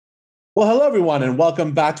Well, hello everyone, and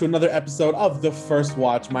welcome back to another episode of The First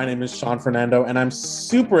Watch. My name is Shan Fernando, and I'm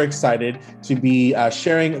super excited to be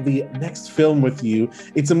sharing the next film with you.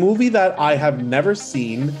 It's a movie that I have never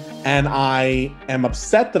seen, and I am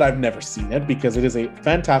upset that I've never seen it because it is a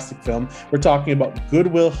fantastic film. We're talking about Good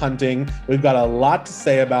Will Hunting. We've got a lot to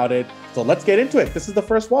say about it, so let's get into it. This is The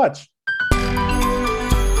First Watch.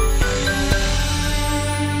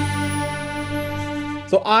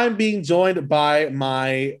 So I'm being joined by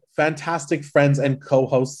my fantastic friends and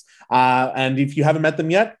co-hosts. And if you haven't met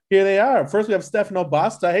them yet, here they are. First, we have Stefano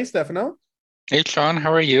Basta. Hey, Stefano. Hey Sean,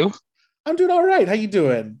 how are you? I'm doing all right. How you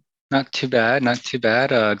doing? Not too bad, not too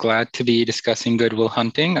bad. Glad to be discussing Good Will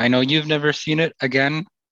Hunting. I know you've never seen it. Again,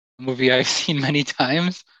 a movie I've seen many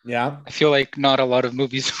times. Yeah. I feel like not a lot of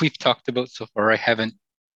movies we've talked about so far they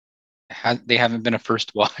haven't been a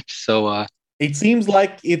first watch. It seems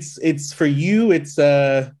like it's for you.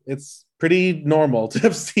 It's pretty normal to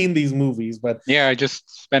have seen these movies, but yeah, I just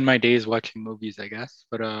spend my days watching movies, I guess.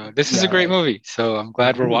 But this is a great yeah. movie, so I'm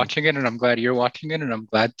glad we're Mhm. watching it, and I'm glad you're watching it, and I'm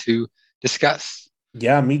glad to discuss.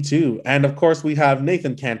 Yeah, me too. And of course, we have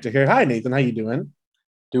Nathan Kanter here. Hi, Nathan. How you doing?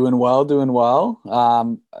 Doing well, doing well.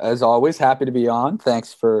 As always, happy to be on.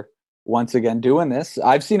 Thanks for once again doing this.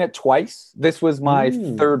 I've seen it twice. This was my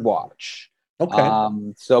third Mm, watch.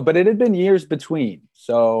 okay. But it had been years between.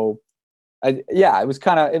 Yeah, it was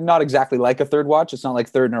kind of not exactly like a third watch. It's not like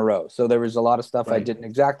third in a row. So there was a lot of stuff I Right. didn't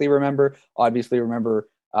exactly remember. Obviously, remember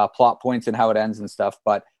plot points and how it ends and stuff.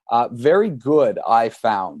 But very good, I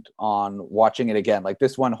found on watching it again. Like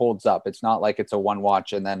this one holds up. It's not like it's a one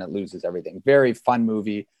watch and then it loses everything. Very fun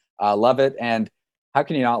movie. Love it. And how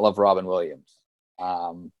can you not love Robin Williams?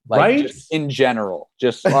 Like Right? just in general,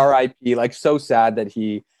 just R.I.P. Like so sad that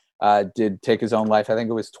he did take his own life. I think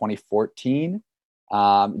it was 2014.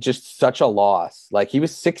 Just such a loss. Like he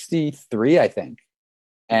was 63, I think.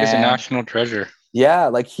 He's a And national treasure. yeah,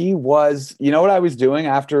 like he was, you know what I was doing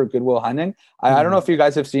after Good Will Hunting? I don't know Mhm. if you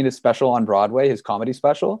guys have seen his special on Broadway, his comedy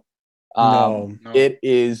special. No. No. It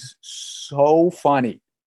is so funny.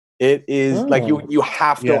 It is like you Oh, you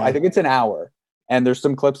have to, I yeah. think it's an hour and there's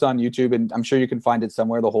some clips on YouTube and I'm sure you can find it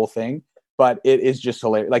somewhere, the whole thing, but it is just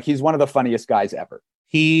hilarious. Like he's one of the funniest guys ever.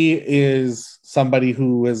 He is somebody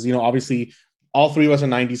who is, obviously all three of us are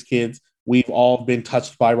 90s kids. We've all been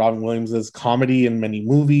touched by Robin Williams's comedy in many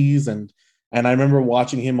movies. And I remember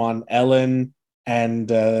watching him on Ellen. And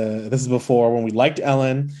this is before when we liked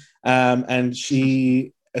Ellen. And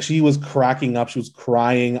she was cracking up. She was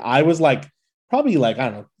crying. I was like, probably like, I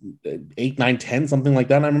don't know, 8, 9, 10, something like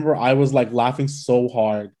that. And I remember I was like laughing so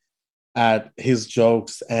hard at his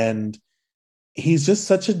jokes. And he's just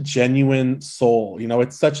such a genuine soul.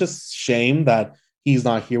 It's such a shame that he's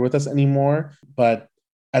not here with us anymore. But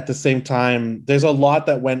at the same time, there's a lot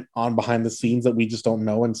that went on behind the scenes that we just don't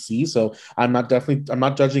know and see. So I'm not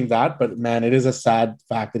judging that, but man, it is a sad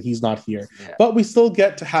fact that he's not here. Yeah. But we still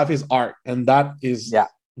get to have his art, and that is Yeah.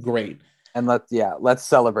 great. And let's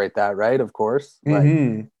celebrate that, right? Of course. Like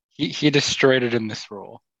Mm-hmm. He destroyed it in this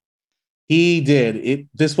role. He did it.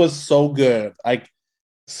 This was so good. Like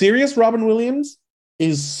serious Robin Williams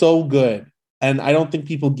is so good. And I don't think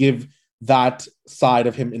people give that side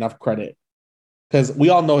of him enough credit because we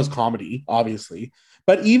all know his comedy, obviously.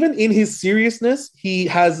 But even in his seriousness, he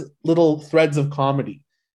has little threads of comedy.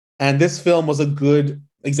 And this film was a good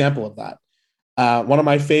example of that. One of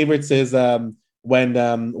my favorites is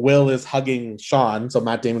when Will is hugging Sean, so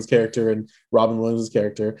Matt Damon's character and Robin Williams'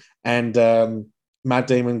 character. And Matt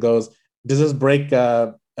Damon goes, does this break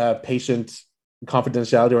patient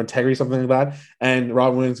confidentiality or integrity, something like that? And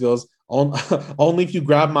Robin Williams goes, only if you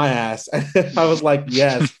grab my ass. I was like,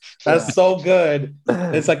 yes, that's so good.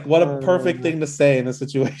 It's like what a perfect thing to say in a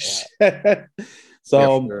situation. for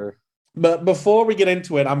So, sure. but before we get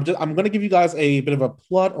into it, I'm going to give you guys a bit of a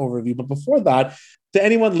plot overview. But before that, to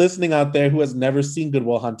anyone listening out there who has never seen Good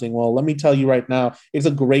Will Hunting, well, let me tell you right now, it's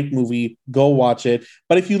a great movie. Go watch it.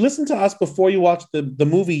 But if you listen to us before you watch the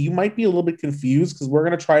movie, you might be a little bit confused because we're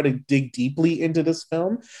going to try to dig deeply into this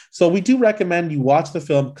film. So we do recommend you watch the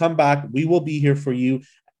film, come back. We will be here for you.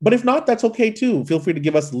 But if not, that's okay too. Feel free to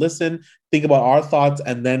give us a listen, think about our thoughts,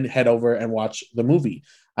 and then head over and watch the movie.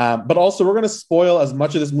 But also, we're going to spoil as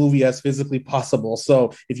much of this movie as physically possible.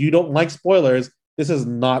 So if you don't like spoilers, this is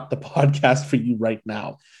not the podcast for you right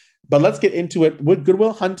now. But let's get into it. Good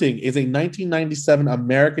Will Hunting is a 1997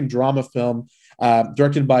 American drama film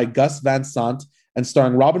directed by Gus Van Sant and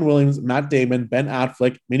starring Robin Williams, Matt Damon, Ben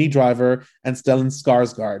Affleck, Minnie Driver, and Stellan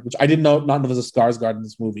Skarsgård, which I did not know there was a Skarsgård in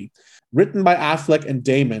this movie. Written by Affleck and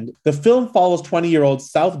Damon, the film follows 20-year-old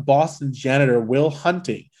South Boston janitor Will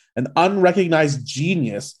Hunting, an unrecognized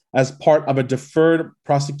genius as part of a deferred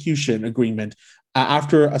prosecution agreement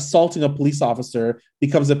after assaulting a police officer,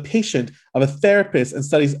 becomes a patient of a therapist and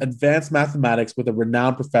studies advanced mathematics with a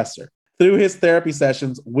renowned professor. Through his therapy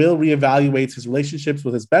sessions, Will reevaluates his relationships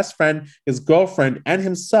with his best friend, his girlfriend, and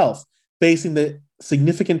himself, facing the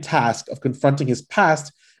significant task of confronting his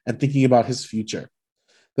past and thinking about his future.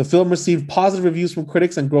 The film received positive reviews from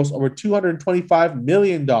critics and grossed over $225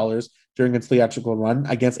 million during its theatrical run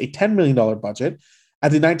against a $10 million budget.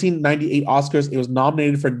 At the 1998 Oscars, it was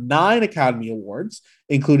nominated for 9 Academy Awards,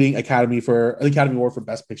 including Academy Award for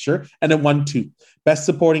Best Picture, and it won 2: Best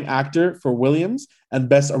Supporting Actor for Williams and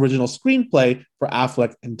Best Original Screenplay for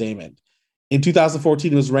Affleck and Damon. In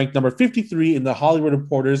 2014, it was ranked number 53 in the Hollywood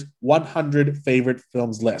Reporter's 100 Favorite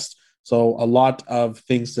Films list. So a lot of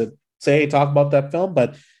things to talk about that film,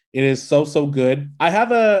 but it is so good. I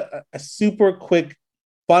have a super quick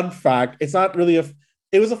fun fact. It's not really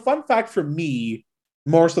it was a fun fact for me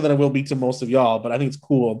more so than it will be to most of y'all, but I think it's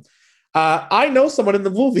cool. I know someone in the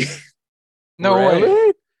movie. No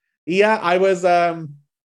way. Yeah, I was.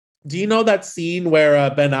 Do you know that scene where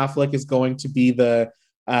Ben Affleck is going to be the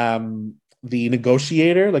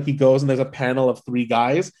negotiator? Like he goes and there's a panel of 3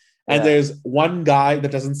 guys, and there's one guy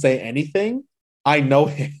that doesn't say anything. I know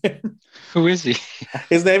him. Who is he?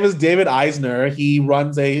 His name is David Eisner. He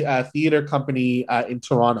runs a theater company in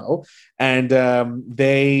Toronto, and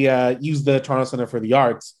they use the Toronto Centre for the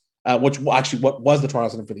Arts, what was the Toronto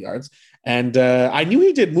Centre for the Arts. And I knew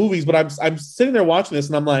he did movies, but I'm sitting there watching this,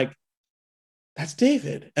 and I'm like, that's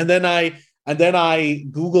David. And then I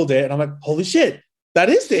Googled it, and I'm like, holy shit, that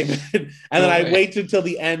is David. And then I waited until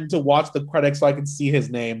the end to watch the credits so I could see his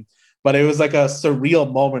name. But it was like a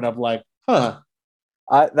surreal moment of like, huh.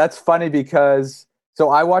 That's funny because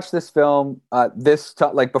I watched this film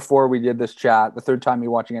like before we did this chat, the third time me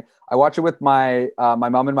watching it. I watched it with my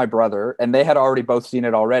mom and my brother, and they had already both seen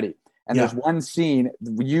it already. And there's one scene,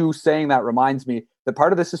 you saying that reminds me that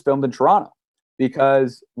part of this is filmed in Toronto,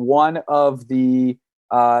 because one of the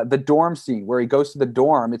dorm scene where he goes to the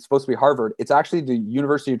dorm, it's supposed to be Harvard. It's actually the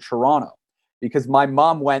University of Toronto, because my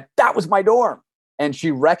mom went, that was my dorm. And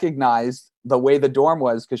she recognized the way the dorm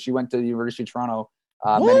was because she went to the University of Toronto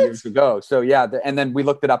many years ago. So yeah, and then we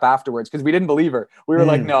looked it up afterwards because we didn't believe her. We were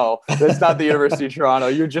like, no, that's not the University of Toronto.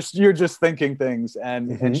 You're just thinking things.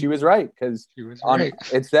 And she was right, because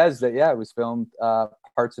it says that it was filmed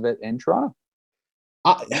parts of it in Toronto.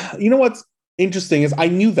 You know what's interesting is I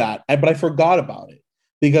knew that, but I forgot about it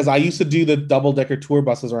because I used to do the double-decker tour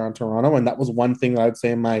buses around Toronto, and that was one thing that I'd say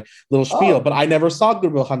in my little spiel. But I never saw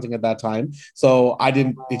Good Will Hunting at that time, so I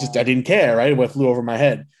didn't care. Right, it flew over my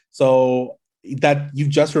head. So that you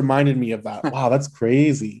just reminded me of that. Wow, that's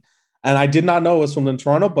crazy. And I did not know it was filmed in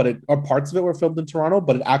Toronto, or parts of it were filmed in Toronto,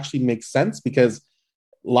 but it actually makes sense because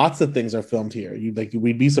lots of things are filmed here.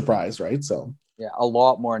 We'd be surprised, right? So yeah, a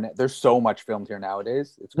lot more. There's so much filmed here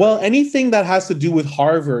nowadays. Well, anything that has to do with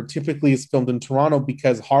Harvard typically is filmed in Toronto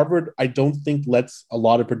because Harvard, I don't think, lets a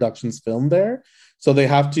lot of productions film there. So they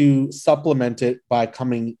have to supplement it by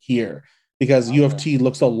coming here because U of T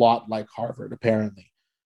looks a lot like Harvard, apparently.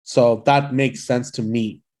 So that makes sense to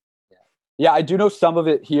me. Yeah, I do know some of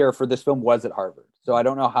it here for this film was at Harvard. So I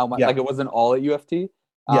don't know how much, like it wasn't all at U of T.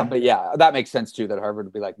 But yeah, that makes sense too, that Harvard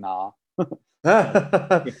would be like, nah.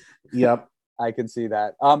 Yep. I can see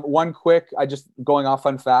that. One quick, going off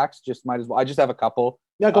fun facts, might as well. I just have a couple.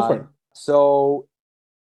 Yeah, go for it. So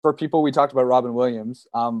for people, we talked about Robin Williams.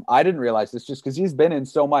 I didn't realize this just because he's been in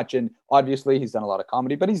so much, and obviously he's done a lot of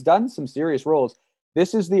comedy, but he's done some serious roles.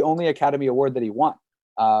 This is the only Academy Award that he won.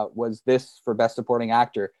 Was this for Best Supporting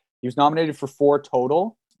Actor. He was nominated for 4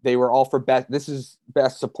 total. They were all for this is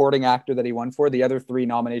Best Supporting Actor that he won for. The other 3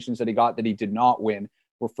 nominations that he got that he did not win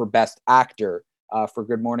were for Best Actor, for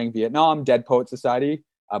Good Morning Vietnam, Dead Poet Society,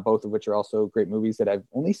 both of which are also great movies that I've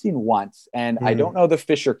only seen once. And I don't know The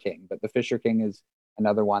Fisher King, but The Fisher King is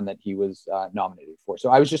another one that he was nominated for.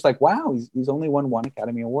 So I was just like, wow, he's only won 1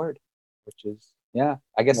 Academy Award, which is,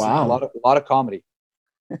 I guess a lot of comedy.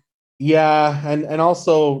 Yeah, and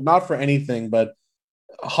also not for anything, but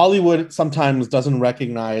Hollywood sometimes doesn't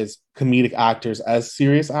recognize comedic actors as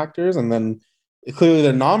serious actors, and then clearly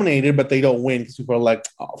they're nominated, but they don't win because people are like,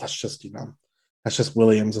 "Oh, that's just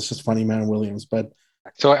Williams. It's just funny man Williams." But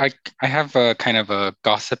so I have a kind of a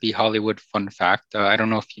gossipy Hollywood fun fact. I don't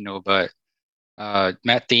know if you know, but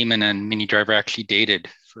Matt Damon and Minnie Driver actually dated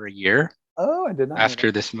for a year. Oh, I did not.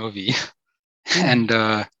 After this movie, and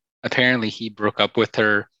apparently he broke up with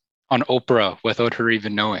her on Oprah without her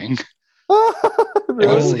even knowing.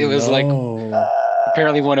 It was like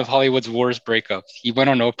apparently one of Hollywood's worst breakups. He went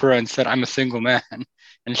on Oprah and said, "I'm a single man,"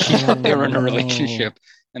 and she thought they were in a relationship,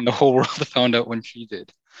 and the whole world found out when she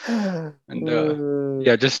did.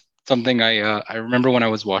 And just something I remember when I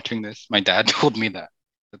was watching this, my dad told me that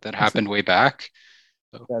happened way back.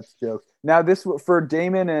 So. That's jokes. Now, this for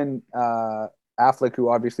Damon and Affleck, who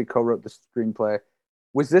obviously co-wrote the screenplay,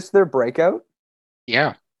 was this their breakout?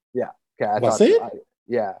 Yeah. Yeah. Okay, I Was thought it? so.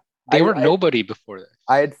 Yeah. They were nobody before this.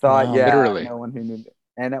 I had thought, Wow. Literally. no one who knew.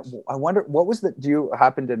 And I wonder what was the. Do you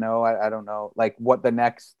happen to know? I don't know, like what the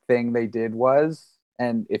next thing they did was,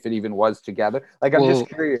 and if it even was together. Like I'm just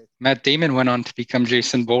curious. Matt Damon went on to become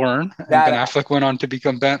Jason Bourne, and Ben That Affleck went on to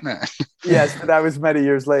become Batman. yes, but that was many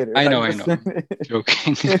years later. I know.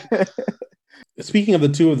 Joking. Speaking of the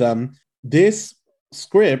two of them, this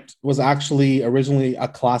script was actually originally a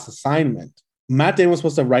class assignment. Matt Damon was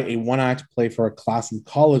supposed to write a one-act play for a class in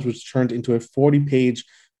college, which turned into a 40-page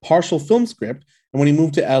partial film script. And when he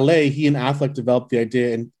moved to LA, he and Affleck developed the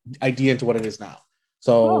idea into what it is now.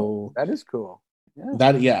 So that is cool.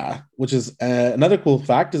 Which is another cool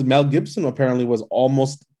fact is Mel Gibson apparently was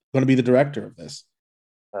almost going to be the director of this.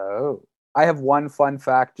 Oh, I have one fun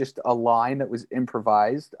fact, just a line that was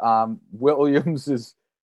improvised. Williams is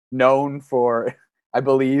known for, I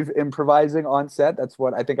believe, improvising on set. That's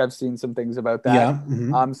what I think I've seen some things about that. Yeah.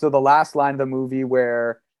 Mm-hmm. So the last line of the movie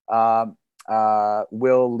where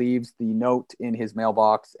Will leaves the note in his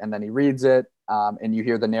mailbox and then he reads it, and you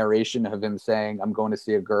hear the narration of him saying, "I'm going to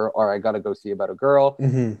see a girl," or "I got to go see about a girl."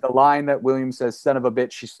 Mm-hmm. The line that Williams says, "Son of a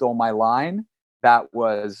bitch, she stole my line," that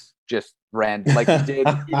was just random. Like he did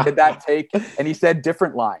that take, and he said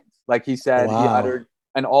different lines. Like he said, he uttered,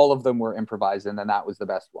 and all of them were improvised, and then that was the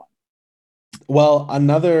best one. Well,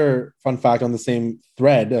 another fun fact on the same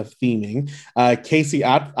thread of theming, Casey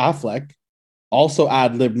Affleck also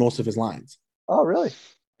ad-libbed most of his lines. Oh, really?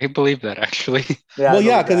 I believe that, actually.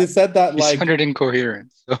 Yeah, because he said that he sounded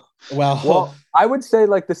incoherent. So. Well, I would say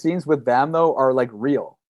like the scenes with them though are like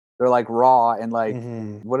real. They're like raw and like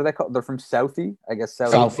what are they called? They're from Southie, I guess.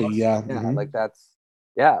 Southie, yeah. Yeah, like that's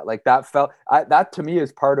like that felt that to me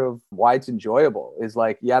is part of why it's enjoyable. Is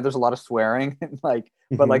like there's a lot of swearing and like,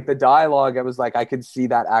 but like the dialogue, I was like I could see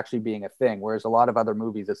that actually being a thing. Whereas a lot of other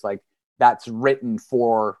movies, it's like that's written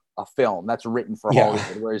for a film, that's written for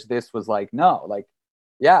Hollywood. Whereas this was like no, like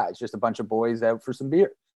it's just a bunch of boys out for some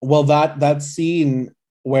beer. Well, that scene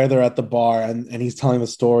where they're at the bar and he's telling the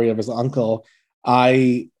story of his uncle,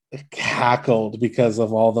 I cackled because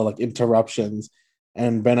of all the like interruptions,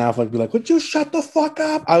 and Ben Affleck be like, "Would you shut the fuck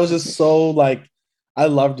up?" I was just so like, I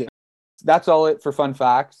loved it. That's all it for fun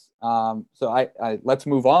facts. So I let's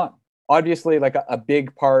move on. Obviously, like a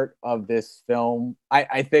big part of this film,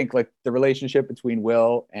 I think like the relationship between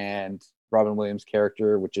Will and Robin Williams'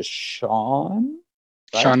 character, which is Sean.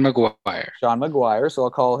 Right? Sean McGuire. So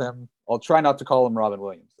I'll try not to call him Robin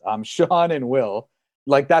Williams. Sean and Will,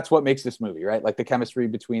 like that's what makes this movie, right? Like the chemistry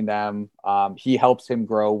between them. He helps him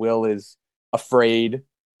grow. Will is afraid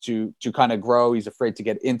to kind of grow. He's afraid to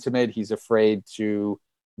get intimate. He's afraid to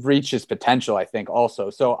reach his potential, I think, also.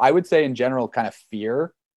 So I would say in general, kind of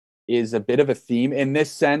fear is a bit of a theme in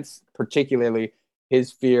this sense. Particularly,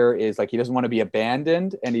 his fear is like he doesn't want to be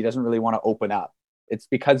abandoned and he doesn't really want to open up. It's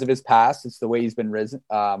because of his past. It's the way he's been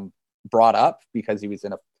brought up, because he was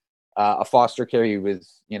in a foster care. He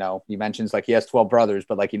was, he mentions like he has 12 brothers,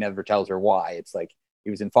 but like he never tells her why. It's like he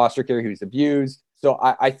was in foster care. He was abused. So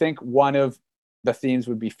I think one of the themes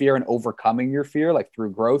would be fear and overcoming your fear, like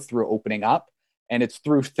through growth, through opening up. And it's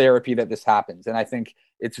through therapy that this happens. And I think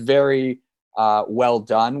it's very well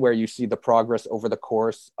done, where you see the progress over the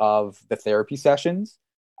course of the therapy sessions.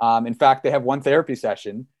 In fact, they have one therapy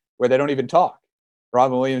session where they don't even talk.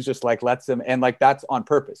 Robin Williams just like lets him, and like that's on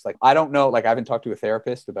purpose. Like I don't know, like I haven't talked to a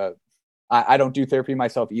therapist about. I don't do therapy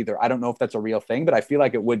myself either. I don't know if that's a real thing, but I feel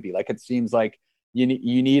like it would be. Like it seems like he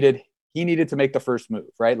needed to make the first move,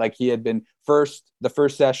 right? Like he had been the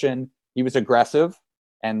first session, he was aggressive,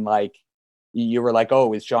 and like you were like,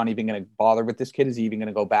 oh, is Sean even going to bother with this kid? Is he even going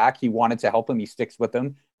to go back? He wanted to help him. He sticks with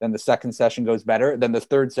him. Then the second session goes better. Then the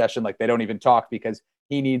third session, like they don't even talk because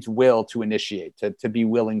he needs Will to initiate, to be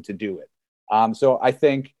willing to do it. So I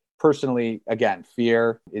think personally, again,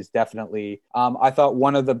 fear is definitely, I thought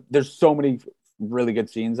there's so many really good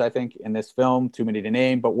scenes, I think, in this film, too many to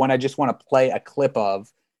name, but one I just want to play a clip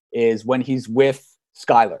of is when he's with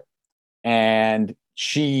Skylar and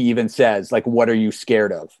she even says, like, what are you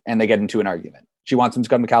scared of? And they get into an argument. She wants him to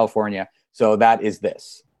come to California. So that is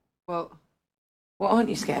this. Well, what aren't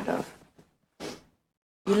you scared of?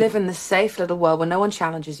 You live in this safe little world where no one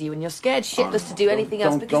challenges you and you're scared shitless to do anything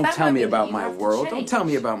else because don't tell me about my world. Don't tell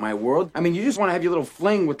me about my world. I mean, you just want to have your little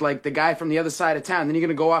fling with, like, the guy from the other side of town. Then you're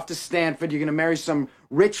going to go off to Stanford. You're going to marry some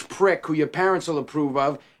rich prick who your parents will approve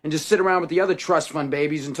of and just sit around with the other trust fund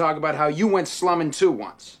babies and talk about how you went slumming too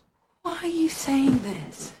once. Why are you saying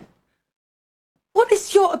this? What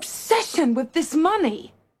is your obsession with this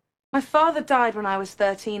money? My father died when I was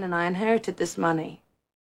 13 and I inherited this money.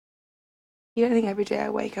 You don't think every day I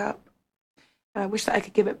wake up and I wish that I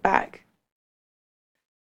could give it back?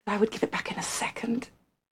 I would give it back in a second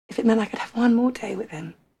if it meant I could have one more day with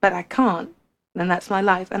him. But I can't, and that's my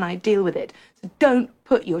life, and I deal with it. So don't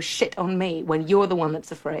put your shit on me when you're the one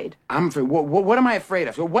that's afraid. I'm afraid. What am I afraid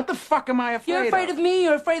of? What the fuck am I afraid of? You're afraid of me.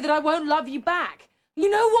 You're afraid that I won't love you back. You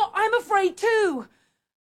know what? I'm afraid too.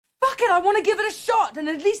 Fuck it, I want to give it a shot, and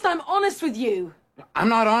at least I'm honest with you. I'm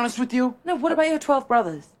not honest with you? No, what about your 12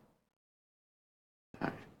 brothers?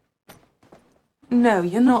 No,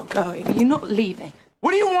 you're not going. You're not leaving.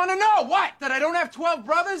 What do you want to know? What? That I don't have 12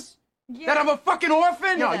 brothers? Yeah. That I'm a fucking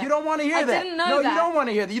orphan? No, you don't want to hear that. I didn't know that. No, you don't want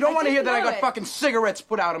to hear that. You don't want to hear that I got fucking cigarettes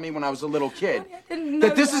put out of me when I was a little kid. I didn't know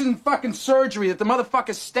that this isn't fucking surgery, that the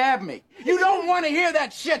motherfucker stabbed me. You don't want to hear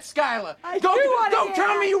that shit, Skylar. Don't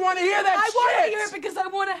tell me you want to hear that shit. I want to hear it because I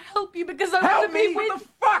want to help you, because I want to be with you. What the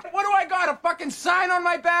fuck? What do I got? A fucking sign on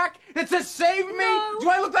my back that says save me? No. Do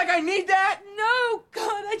I look like I need that? No,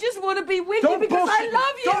 God, I just want to be with you because I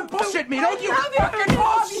love you. Don't bullshit me. Don't you fucking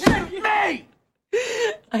bullshit me.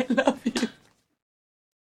 I love you.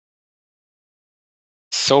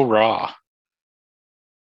 So raw.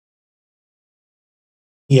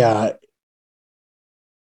 Yeah.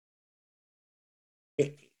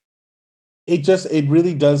 It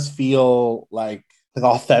really does feel like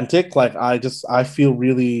authentic. Like I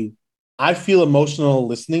feel emotional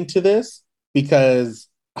listening to this because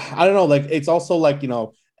I don't know, like it's also like,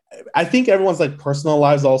 I think everyone's like personal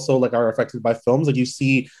lives also like are affected by films. Like you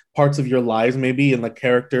see parts of your lives maybe in like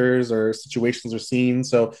characters or situations or scenes.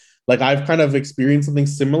 So like I've kind of experienced something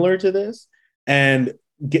similar to this, and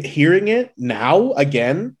hearing it now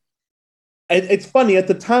again, it's funny. At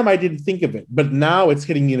the time, I didn't think of it, but now it's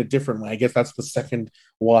hitting me in a different way. I guess that's the second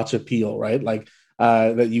watch appeal, right? Like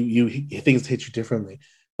that you things hit you differently.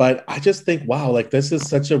 But I just think, wow, like this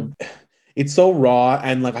is it's so raw,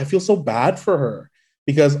 and like I feel so bad for her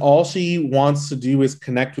because all she wants to do is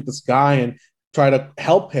connect with this guy and try to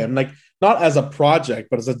help him, like not as a project,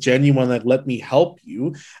 but as a genuine, like, let me help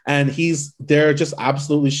you. And he's there just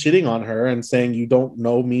absolutely shitting on her and saying, you don't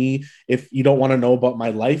know me if you don't want to know about my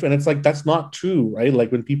life. And it's like, that's not true, right?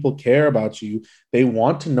 Like when people care about you, they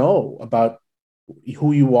want to know about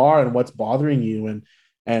who you are and what's bothering you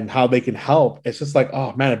and how they can help. It's just like,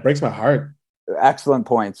 oh man, it breaks my heart. Excellent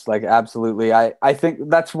points. Like, absolutely. I think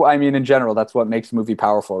that's what, I mean, in general, that's what makes a movie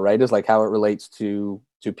powerful, right? Is like how it relates to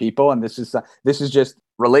people. And this is just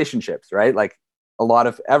relationships, right? Like a lot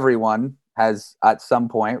of everyone has at some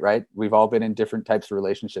point, right? We've all been in different types of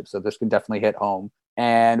relationships. So this can definitely hit home.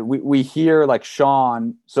 And we hear like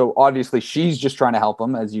Shan. So obviously she's just trying to help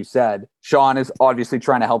him. As you said, Shan is obviously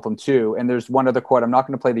trying to help him too. And there's one other quote. I'm not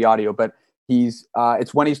going to play the audio, but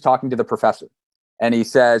it's when he's talking to the professor. And he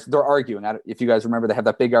says, they're arguing. If you guys remember, they have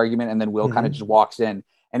that big argument, and then Will kind of just walks in.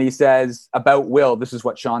 And he says about Will, this is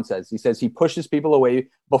what Shan says. He says he pushes people away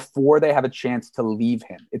before they have a chance to leave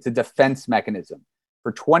him. It's a defense mechanism.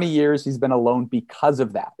 For 20 years, he's been alone because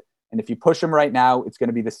of that. And if you push him right now, it's going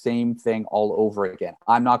to be the same thing all over again.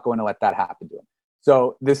 I'm not going to let that happen to him.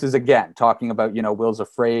 So this is, again, talking about, Will's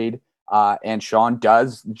afraid. And Shan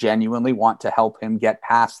does genuinely want to help him get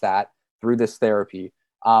past that through this therapy.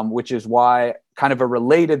 Which is why kind of a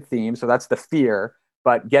related theme. So that's the fear,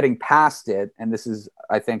 but getting past it. And this is,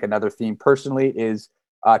 I think, another theme personally is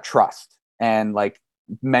trust and like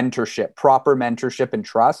mentorship, proper mentorship and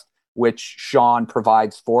trust, which Shan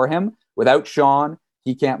provides for him. Without Shan,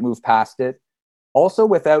 he can't move past it. Also,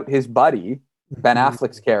 without his buddy, Ben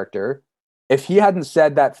Affleck's character, if he hadn't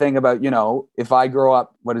said that thing about, if I grow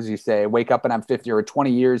up, what does he say? Wake up and I'm 50 or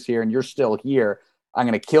 20 years here and you're still here, I'm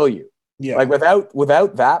going to kill you. Yeah. Like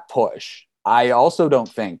without that push, I also don't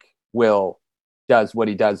think Will does what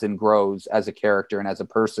he does and grows as a character and as a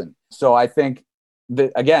person. So I think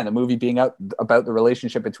that, again, the movie being about the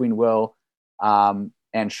relationship between Will and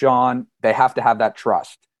Shan, they have to have that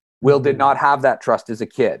trust. Will did not have that trust as a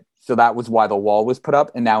kid. So that was why the wall was put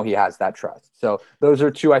up, and now he has that trust. So those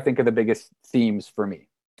are two, I think, of the biggest themes for me.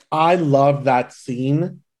 I love that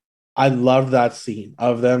scene.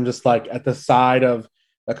 Of them just like at the side of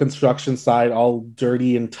a construction site, all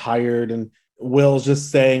dirty and tired, and Will's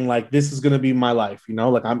just saying like, this is going to be my life,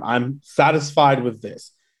 like I'm satisfied with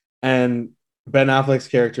this. And Ben Affleck's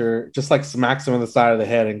character just like smacks him on the side of the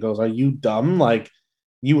head and goes, "Are you dumb? Like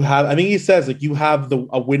you have." I think he says like you have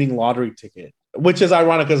a winning lottery ticket, which is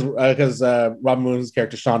ironic because Robin Williams'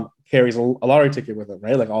 character Sean carries a lottery ticket with him,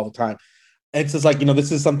 right? Like all the time. And it's just like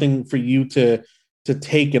this is something for you to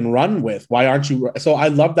take and run with. Why aren't you? So I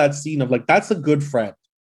love that scene of like that's a good friend.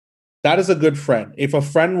 That is a good friend. If a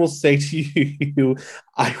friend will say to you,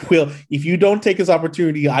 I will, if you don't take this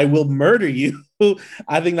opportunity, I will murder you.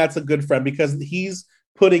 I think that's a good friend because he's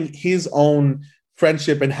putting his own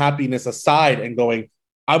friendship and happiness aside and going,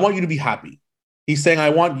 I want you to be happy. He's saying, I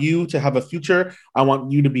want you to have a future. I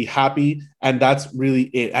want you to be happy. And that's really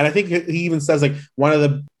it. And I think he even says, like, one of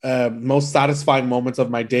the most satisfying moments of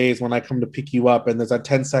my day is when I come to pick you up. And there's that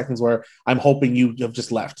 10 seconds where I'm hoping you have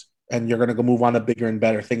just left and you're going to go move on to bigger and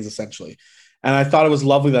better things, essentially. And I thought it was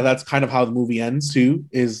lovely that that's kind of how the movie ends too,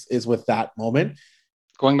 is with that moment.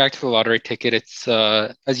 Going back to the lottery ticket, it's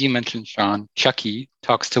as you mentioned, Sean, Chucky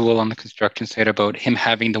talks to Will on the construction site about him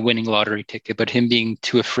having the winning lottery ticket, but him being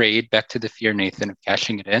too afraid, back to the fear, Nathan, of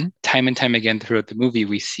cashing it in. Time and time again throughout the movie,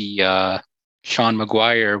 we see Sean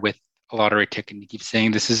Maguire with a lottery ticket, and he keeps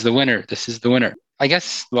saying, "This is the winner. This is the winner." I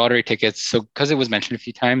guess lottery tickets, so because it was mentioned a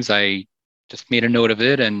few times, I just made a note of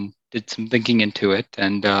it and did some thinking into it.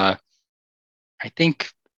 And I think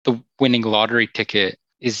the winning lottery ticket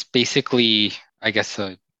is basically, I guess,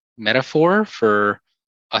 a metaphor for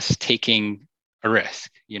us taking a risk.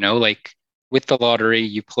 Like with the lottery,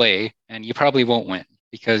 you play and you probably won't win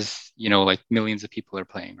because, like millions of people are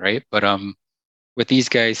playing, right? But with these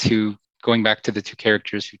guys who, going back to the two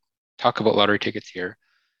characters who talk about lottery tickets here,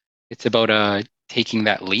 it's about taking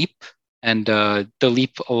that leap. And the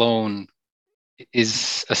leap alone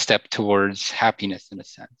is a step towards happiness in a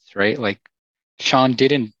sense, right? Like Sean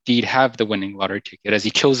did indeed have the winning lottery ticket as he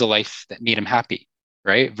chose a life that made him happy,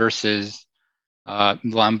 right? Versus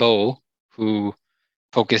Lambeau, who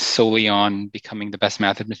focused solely on becoming the best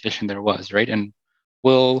mathematician there was, right? And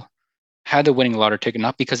Will had the winning lottery ticket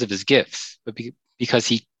not because of his gifts, but because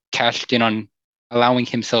he cashed in on allowing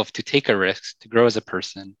himself to take a risk, to grow as a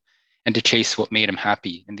person, and to chase what made him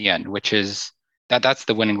happy in the end, which is that's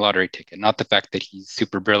the winning lottery ticket, not the fact that he's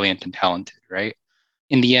super brilliant and talented, right?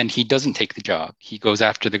 In the end, he doesn't take the job. He goes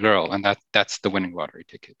after the girl, and that's the winning lottery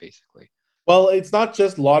ticket, basically. Well, it's not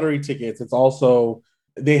just lottery tickets. It's also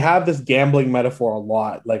they have this gambling metaphor a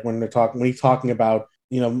lot. Like when he's talking about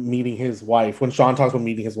meeting his wife. When Sean talks about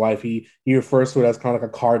meeting his wife, he refers to it as kind of like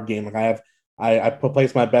a card game. Like I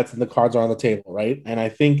place my bets and the cards are on the table, right? And I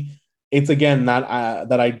think it's again that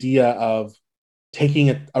idea of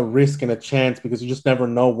taking a risk and a chance because you just never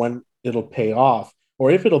know when it'll pay off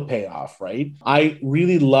or if it'll pay off, right? I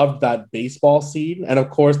really loved that baseball scene. And of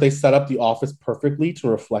course, they set up the office perfectly to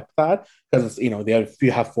reflect that because it's,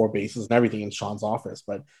 you have four bases and everything in Sean's office.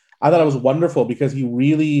 But I thought it was wonderful because he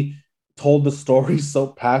really told the story so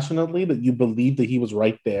passionately that you believed that he was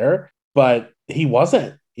right there, but he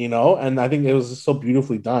wasn't, and I think it was just so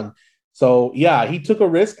beautifully done. So yeah, he took a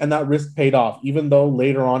risk and that risk paid off, even though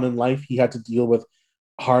later on in life he had to deal with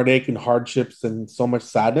heartache and hardships and so much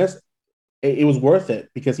sadness. It was worth it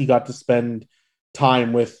because he got to spend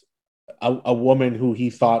time with a woman who he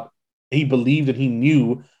believed and he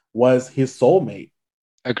knew was his soulmate.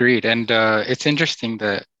 Agreed. And it's interesting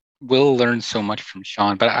that Will learns so much from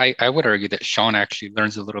Sean, but I would argue that Sean actually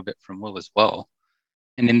learns a little bit from Will as well.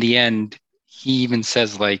 And in the end, he even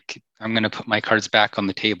says, like, I'm going to put my cards back on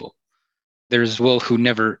the table. There's Will who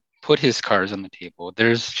never put his cards on the table.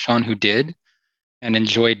 There's Sean who did and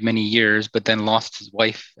enjoyed many years, but then lost his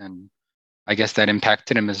wife. And I guess that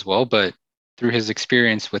impacted him as well. But through his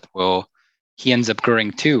experience with Will, he ends up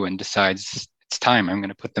growing too and decides it's time. I'm going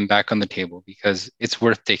to put them back on the table because it's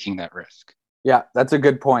worth taking that risk. Yeah, that's a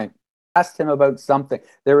good point. I asked him about something.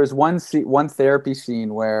 There was one therapy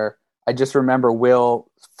scene where I just remember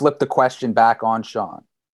Will flipped the question back on Sean.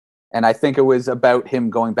 And I think it was about him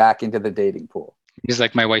going back into the dating pool. He's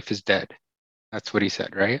like, my wife is dead. That's what he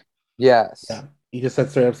said, right? Yes. Yeah. He just said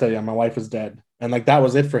straight up, yeah, my wife is dead. And like, that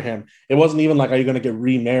was it for him. It wasn't even like, are you going to get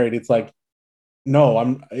remarried? It's like,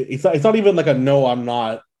 no, it's not even like a no, I'm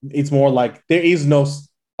not. It's more like there is no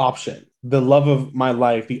option. The love of my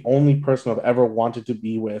life, the only person I've ever wanted to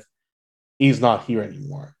be with is not here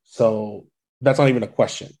anymore. So that's not even a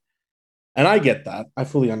question. And I get that. I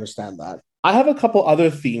fully understand that. I have a couple other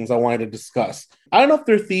themes I wanted to discuss. I don't know if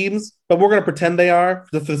they're themes, but we're going to pretend they are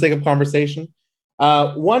just for the sake of conversation.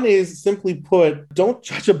 One is simply put, don't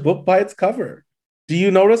judge a book by its cover. Do you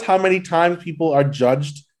notice how many times people are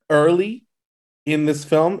judged early in this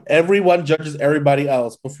film? Everyone judges everybody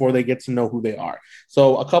else before they get to know who they are.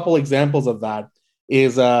 So a couple examples of that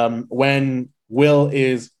is when Will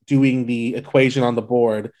is doing the equation on the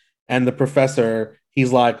board, and the professor,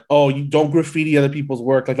 he's like, "Oh, you don't graffiti other people's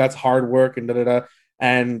work. Like that's hard work." And da da da.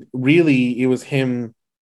 And really, it was him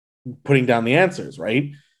putting down the answers,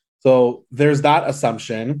 right? So there's that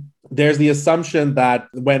assumption. There's the assumption that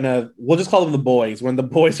when we'll just call them the boys, when the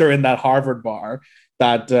boys are in that Harvard bar,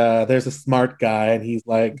 that there's a smart guy and he's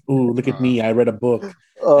like, "Ooh, look at me! I read a book."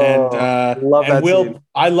 Love And that Will, scene.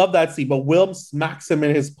 I love that scene, but Will smacks him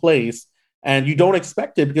in his place, and you don't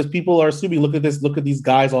expect it because people are assuming, look at this, look at these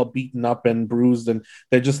guys all beaten up and bruised, and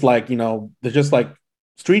they're just like, they're just like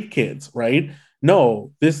street kids, right?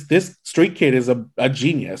 No, this street kid is a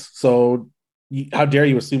genius. So how dare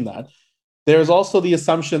you assume that? There's also the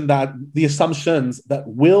assumptions that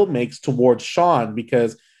Will makes towards Sean,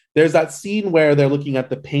 because there's that scene where they're looking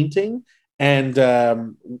at the painting, and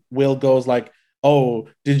Will goes like, "Oh,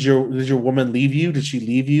 did your woman leave you? Did she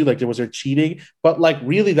leave you? Like, was there cheating?" But like,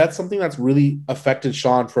 really, that's something that's really affected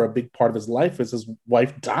Sean for a big part of his life, is his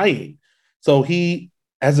wife dying. So he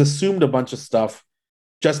has assumed a bunch of stuff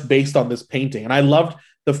just based on this painting. And I loved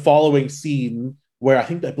the following scene where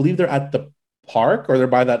I believe they're at the park, or they're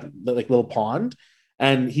by that like little pond.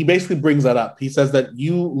 And he basically brings that up. He says that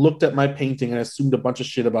you looked at my painting and assumed a bunch of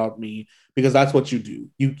shit about me because that's what you do.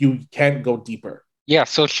 You can't go deeper. Yeah,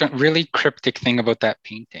 so really cryptic thing about that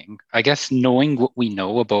painting. I guess knowing what we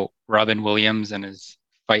know about Robin Williams and his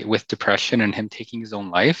fight with depression and him taking his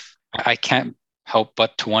own life, I can't help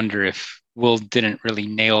but to wonder if Will didn't really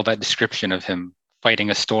nail that description of him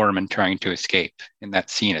fighting a storm and trying to escape in that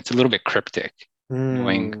scene. It's a little bit cryptic,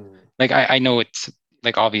 knowing, like, I know it's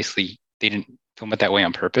like, obviously they didn't film it that way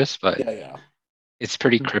on purpose, but Yeah. it's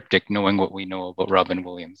pretty cryptic knowing what we know about Robin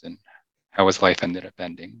Williams and how his life ended up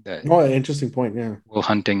ending. That Oh, interesting point. Yeah. Will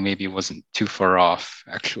Hunting maybe wasn't too far off,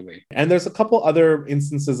 actually. And there's a couple other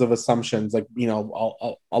instances of assumptions, like,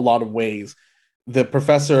 a lot of ways. The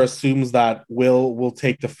professor assumes that Will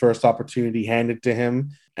take the first opportunity handed to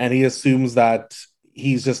him, and he assumes that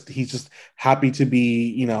he's just happy to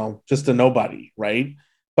be, just a nobody, right?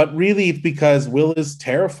 But really, it's because Will is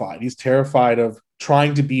terrified. He's terrified of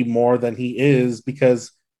trying to be more than he is,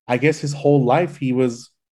 because I guess his whole life he was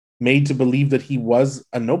made to believe that he was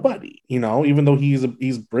a nobody. Even though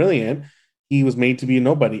he's brilliant, he was made to be a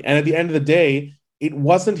nobody. And at the end of the day, it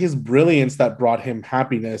wasn't his brilliance that brought him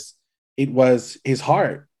happiness. It was his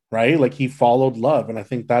heart, right? Like, he followed love. And I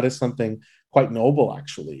think that is something quite noble,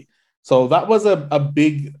 actually. So that was a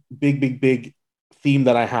big, big, big, big theme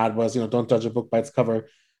that I had, was, don't judge a book by its cover.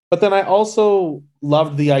 But then I also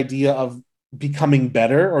loved the idea of becoming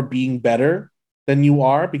better, or being better than you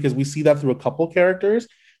are, because we see that through a couple characters.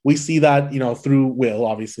 We see that, through Will,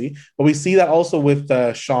 obviously, but we see that also with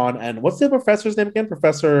Sean, and what's the professor's name again?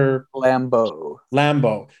 Professor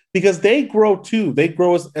Lambo, because they grow too. They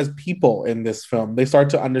grow as people in this film. They start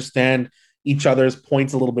to understand each other's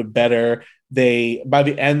points a little bit better. By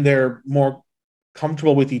the end, they're more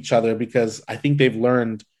comfortable with each other, because I think they've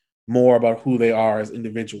learned more about who they are as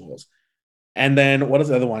individuals. And then what is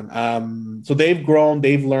the other one? So they've grown,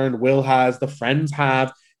 they've learned. Will has, the friends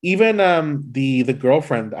have, even the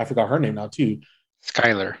girlfriend, I forgot her name now too.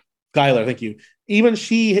 Skylar, thank you. Even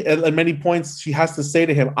she, at many points, she has to say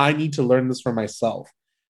to him, "I need to learn this for myself.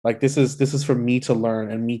 Like, this is for me to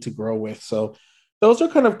learn and me to grow with." So those are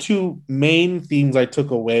kind of two main themes I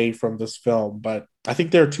took away from this film, but I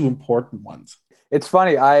think they're two important ones. It's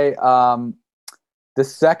funny. The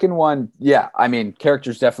second one, yeah, I mean,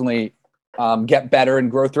 characters definitely get better and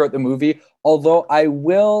grow throughout the movie. Although I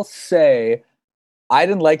will say, I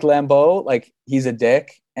didn't like Lambeau. Like, he's a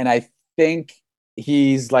dick, and I think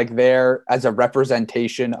he's like there as a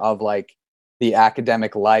representation of like the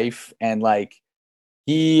academic life, and like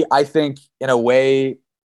I think in a way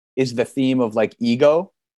is the theme of like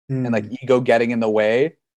ego and like ego getting in the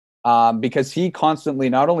way, because he constantly,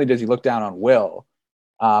 not only does he look down on Will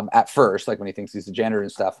at first, like when he thinks he's a janitor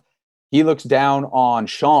and stuff, he looks down on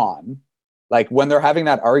Sean. Like, when they're having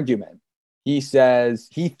that argument, he says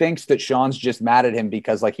he thinks that Sean's just mad at him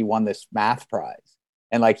because like he won this math prize,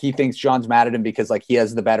 and like he thinks Sean's mad at him because like he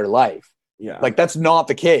has the better life. Yeah, like that's not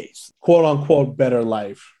the case, quote unquote better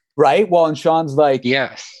life, right? Well, and Sean's like,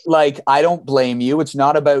 yes, like, I don't blame you. It's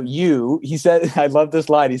not about you. He said, I love this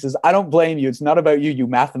line. He says, "I don't blame you. It's not about you, you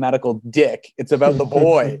mathematical dick. It's about the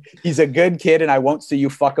boy. He's a good kid, and I won't see you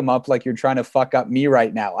fuck him up like you're trying to fuck up me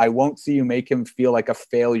right now. I won't see you make him feel like a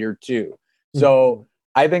failure too." So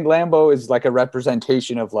I think Lambeau is like a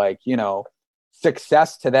representation of like,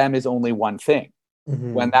 success to them is only one thing,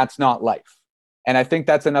 when that's not life. And I think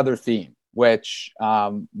that's another theme, which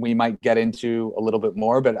we might get into a little bit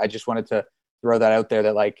more, but I just wanted to throw that out there,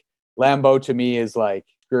 that like Lambeau to me is like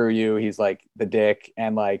screw you, he's like the dick.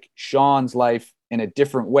 And like Sean's life in a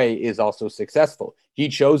different way is also successful. He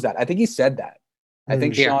chose that. I think he said that. I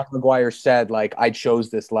think Sean McGuire said, like, I chose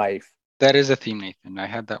this life. That is a theme, Nathan. I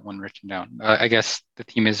had that one written down. I guess the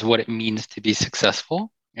theme is what it means to be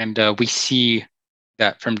successful. And we see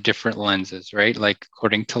that from different lenses, right? Like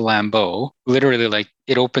according to Lambeau, literally like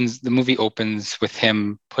the movie opens with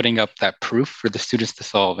him putting up that proof for the students to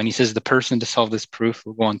solve. And he says the person to solve this proof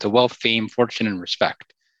will go on to wealth, fame, fortune, and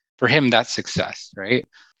respect. For him, that's success, right?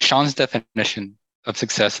 Sean's definition of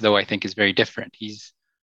success, though, I think is very different. He's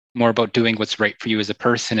more about doing what's right for you as a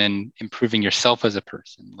person and improving yourself as a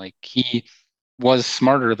person. Like he was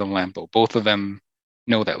smarter than Lambeau. Both of them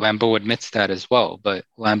know that. Lambeau admits that as well. But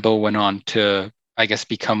Lambeau went on to, I guess,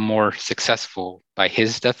 become more successful by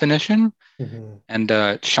his definition. Mm-hmm.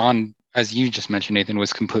 And Sean, as you just mentioned, Nathan,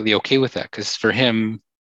 was completely okay with that because for him,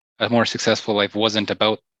 a more successful life wasn't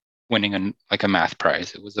about winning a math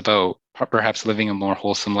prize. It was about perhaps living a more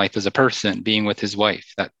wholesome life as a person, being with his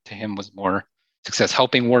wife. That to him was more success,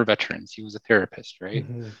 helping war veterans. He was a therapist, right?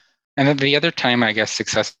 Mm-hmm. And then the other time, I guess,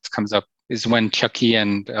 success comes up is when Chucky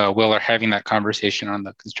and Will are having that conversation on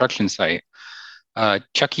the construction site.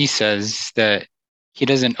 Chucky says that he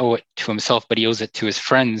doesn't owe it to himself, but he owes it to his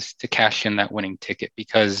friends to cash in that winning ticket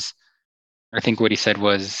because I think what he said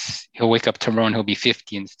was he'll wake up tomorrow and he'll be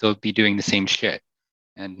 50 and still be doing the same shit.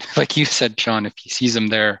 And like you said, Sean, if he sees him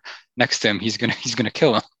there next to him, he's gonna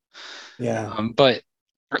kill him. Yeah. But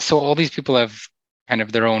so all these people have kind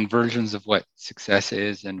of their own versions of what success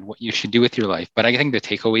is and what you should do with your life. But I think the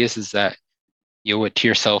takeaway is that you owe it to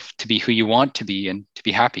yourself to be who you want to be and to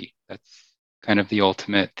be happy. That's kind of the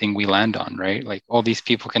ultimate thing we land on, right? Like all these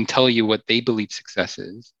people can tell you what they believe success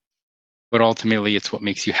is, but ultimately it's what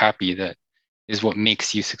makes you happy that is what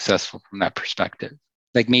makes you successful from that perspective.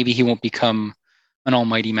 Like maybe he won't become an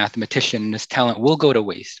almighty mathematician and his talent will go to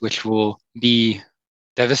waste, which will be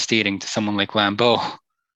devastating to someone like Lambeau.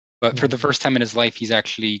 But for the first time in his life, he's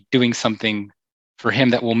actually doing something for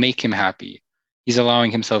him that will make him happy. He's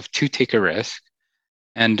allowing himself to take a risk.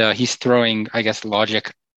 And he's throwing, I guess,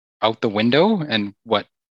 logic out the window and what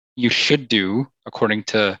you should do according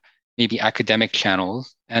to maybe academic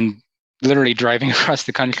channels and literally driving across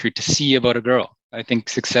the country to see about a girl. I think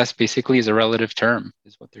success basically is a relative term,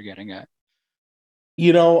 is what they're getting at.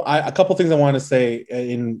 You know, a couple things I want to say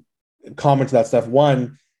in comment to that stuff.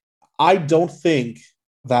 One, I don't think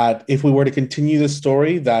that if we were to continue this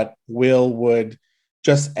story, that Will would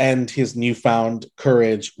just end his newfound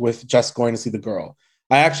courage with just going to see the girl.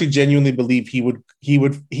 I actually genuinely believe he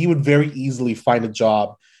would very easily find a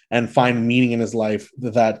job and find meaning in his life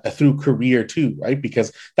that through career too, right?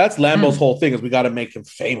 Because that's Lambeau's whole thing is we got to make him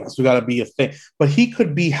famous. We got to be a thing. But he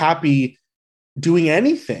could be happy doing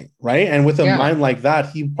anything, right? And with a mind like that,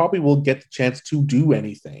 he probably will get the chance to do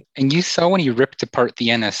anything. And you saw when he ripped apart the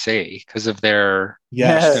NSA because of their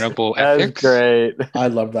questionable ethics. Great. I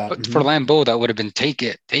love that. But for Lambeau, that would have been take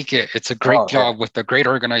it. It's a great job with a great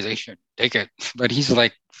organization. Take it. But he's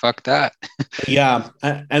like, fuck that. Yeah.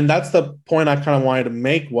 And that's the point I kind of wanted to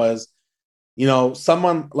make was, you know,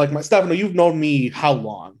 someone like Stefano, you've known me how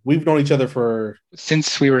long? We've known each other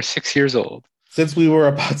since we were 6 years old. Since we were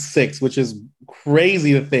about 6, which is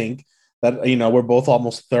crazy to think that, you know, we're both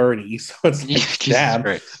almost 30. So it's like,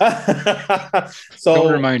 damn. So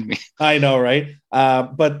don't remind me. I know, right?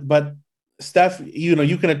 But Steph, you know,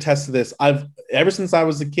 you can attest to this. Ever since I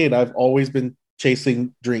was a kid, I've always been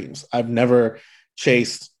chasing dreams. I've never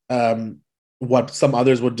chased what some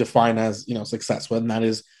others would define as, you know, success, when that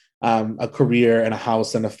is a career and a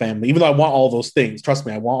house and a family. Even though I want all those things, trust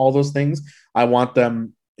me, I want all those things. I want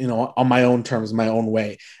them, you know, on my own terms, my own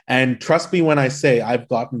way. And trust me when I say I've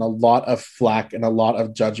gotten a lot of flack and a lot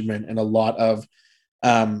of judgment and a lot of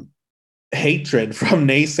hatred from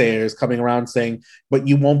naysayers coming around saying, but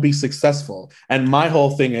you won't be successful. And my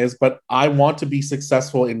whole thing is, but I want to be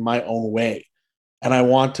successful in my own way. And I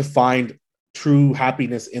want to find true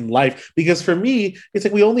happiness in life. Because for me, it's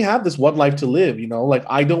like we only have this one life to live, you know, like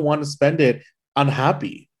I don't want to spend it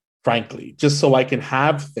unhappy, frankly, just so I can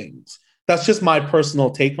have things. That's just my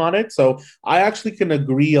personal take on it. So I actually can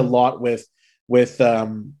agree a lot with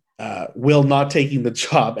Will not taking the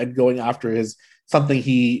job and going after something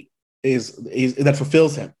he is that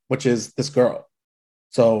fulfills him, which is this girl.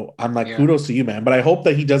 So I'm like, kudos to you, man. But I hope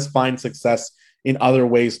that he does find success in other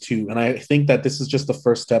ways too. And I think that this is just the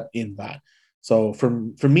first step in that. So for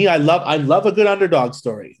me, I love a good underdog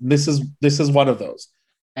story. This is one of those.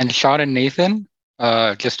 And Sean and Nathan,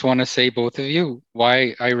 just want to say, both of you,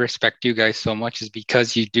 why I respect you guys so much is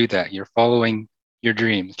because you do that. You're following your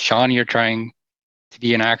dreams. Sean, you're trying to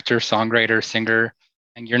be an actor, songwriter, singer,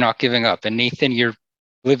 and you're not giving up. And Nathan, you're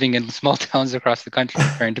living in small towns across the country,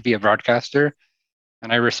 trying to be a broadcaster.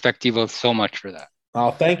 And I respect you both so much for that.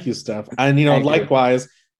 Oh, thank you, Steph. And Thank you. likewise,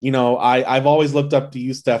 I've always looked up to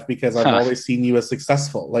you, Steph, because I've always seen you as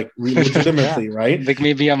successful, like legitimately, right? Like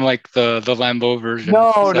maybe I'm like the Lambeau version.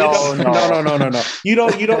 No. You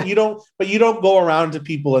don't. But you don't go around to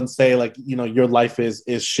people and say like, your life is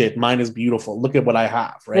shit. Mine is beautiful. Look at what I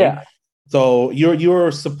have, right? Yeah. So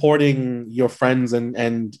you're supporting your friends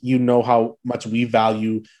and you know how much we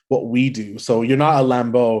value what we do. So you're not a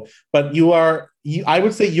Lambeau, but I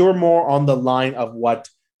would say you're more on the line of what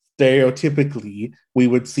stereotypically we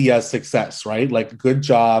would see as success, right? Like good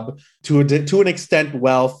job, to an extent,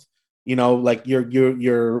 wealth, like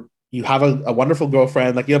you have a wonderful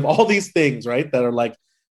girlfriend, like you have all these things, right? That are like,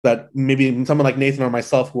 that maybe someone like Nathan or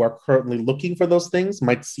myself who are currently looking for those things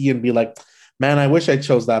might see and be like, man, I wish I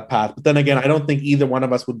chose that path. But then again, I don't think either one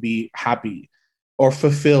of us would be happy or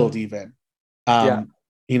fulfilled even.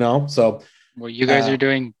 So what you guys are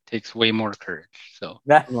doing takes way more courage. So,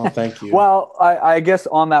 well, thank you. Well, I guess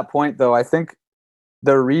on that point though, I think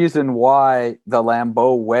the reason why the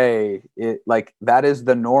Lambeau way, that is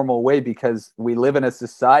the normal way, because we live in a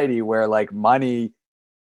society where like money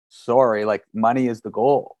is the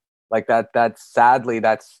goal. Like that's sadly,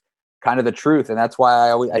 that's kind of the truth. And that's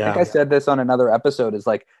why I think I said this on another episode, is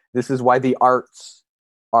like, this is why the arts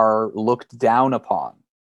are looked down upon,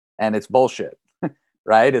 and it's bullshit,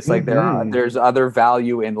 right? It's like there's other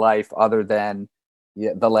value in life other than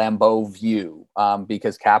the Lambeau view,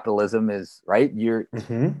 because capitalism is, right? You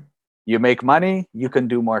make money, you can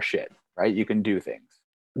do more shit, right? You can do things.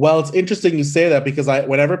 Well, it's interesting you say that, because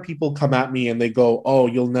whenever people come at me and they go, "Oh,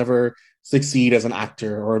 you'll never succeed as an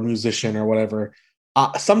actor or a musician or whatever,"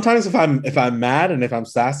 sometimes if I'm mad and if I'm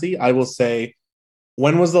sassy, I will say,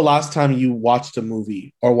 when was the last time you watched a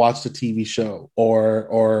movie or watched a TV show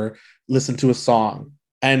or listened to a song?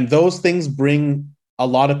 And those things bring a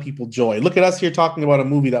lot of people joy. Look at us here talking about a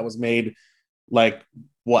movie that was made like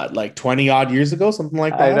 20 odd years ago, something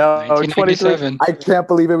like that. I know, 23. I can't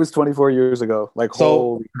believe it was 24 years ago. Like,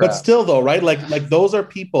 holy crap. But still though, right? Like those are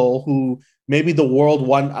people who maybe the world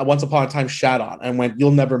once upon a time shat on and went,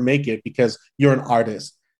 "You'll never make it because you're an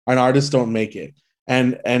artist. And artists don't make it."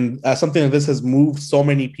 And something like this has moved so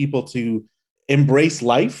many people to embrace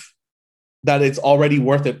life that it's already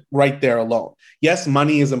worth it right there alone. Yes,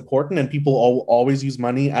 money is important, and people always use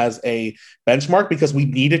money as a benchmark because we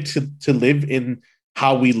need it to live in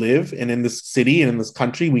how we live, and in this city and in this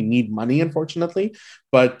country, we need money, unfortunately.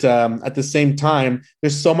 But at the same time,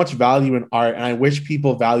 there's so much value in art, and I wish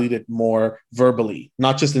people valued it more verbally,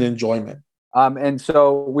 not just in enjoyment. And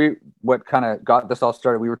so what kind of got this all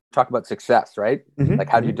started, we were talking about success, right? Like,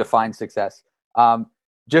 how do you define success? One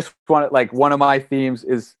of my themes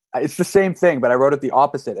is, it's the same thing, but I wrote it the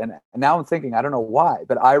opposite. And now I'm thinking, I don't know why,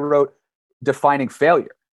 but I wrote defining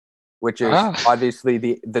failure, which is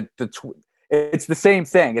obviously it's the same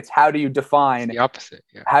thing. It's how do you define the opposite?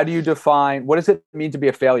 Yeah. How do you define, what does it mean to be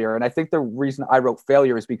a failure? And I think the reason I wrote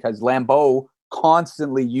failure is because Lambeau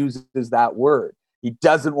constantly uses that word. He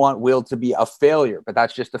doesn't want Will to be a failure, but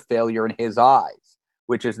that's just a failure in his eyes,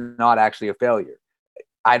 which is not actually a failure.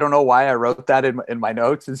 I don't know why I wrote that in my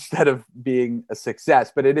notes instead of being a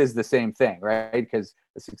success, but it is the same thing, right? Because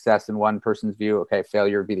a success in one person's view, okay,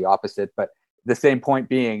 failure would be the opposite. But the same point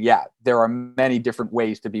being, there are many different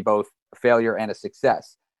ways to be both a failure and a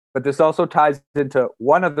success. But this also ties into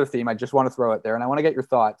one other theme I just want to throw out there, and I want to get your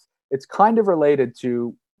thoughts. It's kind of related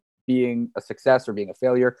to being a success or being a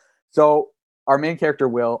failure. So our main character,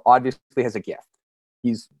 Will, obviously has a gift.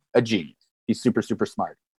 He's a genius. He's super, super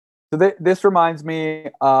smart. So this reminds me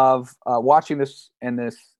of watching this and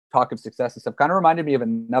this talk of success and stuff. Kind of reminded me of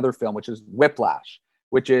another film, which is Whiplash,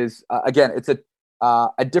 which is again, it's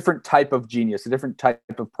a different type of genius, a different type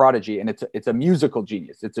of prodigy, and it's a musical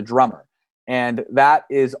genius. It's a drummer, and that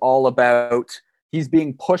is all about, he's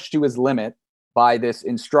being pushed to his limit by this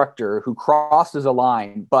instructor who crosses a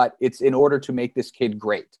line, but it's in order to make this kid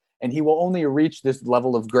great, and he will only reach this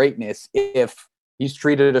level of greatness if he's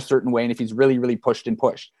treated a certain way and if he's really, really pushed and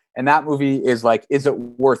pushed. And that movie is like, is it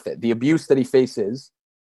worth it? The abuse that he faces,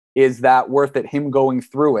 is that worth it? Him going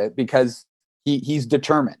through it, because he's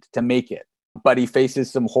determined to make it, but he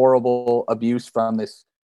faces some horrible abuse from this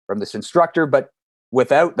instructor. But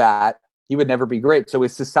without that, he would never be great. So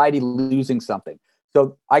is society losing something?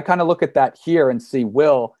 So I kind of look at that here and see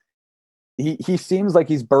Will. He seems like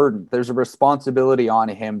he's burdened. There's a responsibility on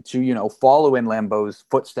him to follow in Lambeau's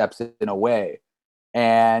footsteps in a way.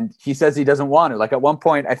 And he says he doesn't want to. Like at one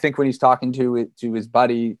point, I think when he's talking to his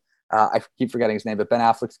buddy, I keep forgetting his name, but Ben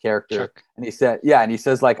Affleck's character, Chuck. And he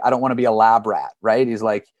says like, I don't want to be a lab rat, right? He's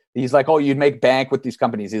like, he's like, oh, you'd make bank with these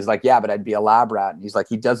companies. He's like, yeah, but I'd be a lab rat. And he's like,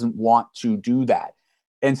 he doesn't want to do that.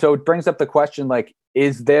 And so it brings up the question, like,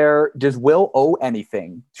 does Will owe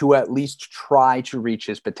anything to at least try to reach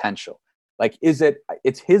his potential? Like,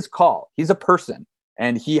 it's his call. He's a person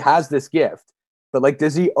and he has this gift, but like,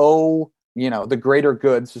 does he owe, the greater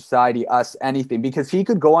good, society, us, anything? Because he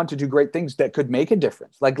could go on to do great things that could make a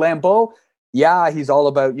difference. Like Lambeau, yeah, he's all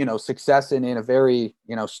about, success in a very,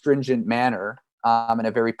 stringent manner, in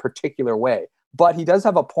a very particular way. But he does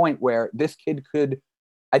have a point where this kid could,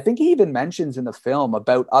 I think he even mentions in the film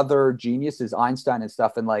about other geniuses, Einstein and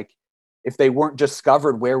stuff, and like, if they weren't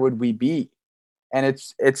discovered, where would we be? And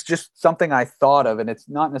it's just something I thought of, and it's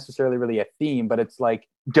not necessarily really a theme, but it's like,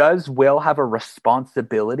 does Will have a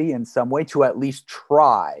responsibility in some way to at least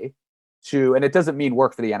try to, and it doesn't mean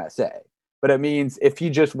work for the NSA, but it means if he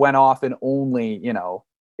just went off and only,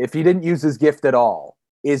 if he didn't use his gift at all,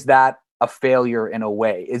 is that a failure in a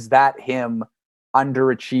way? Is that him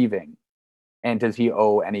underachieving? And does he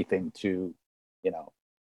owe anything to,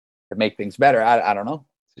 to make things better? I don't know.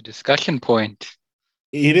 It's a discussion point.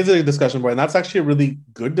 It is a discussion point. And that's actually a really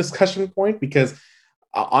good discussion point because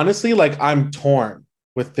honestly, like I'm torn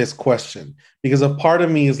with this question because a part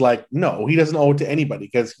of me is like, no, he doesn't owe it to anybody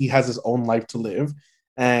because he has his own life to live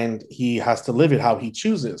and he has to live it how he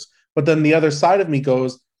chooses. But then the other side of me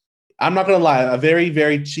goes, I'm not going to lie, a very,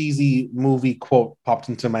 very cheesy movie quote popped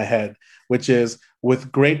into my head, which is,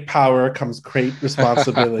 with great power comes great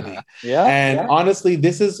responsibility. Honestly,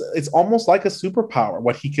 it's almost like a superpower,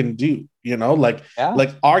 what he can do, like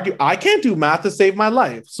argue, I can't do math to save my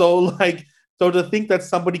life. So to think that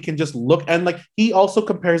somebody can just look and like, he also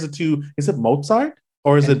compares it to, is it Mozart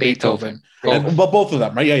or is it Beethoven? But both of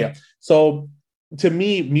them, right? Yeah. So to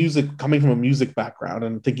me, music, coming from a music background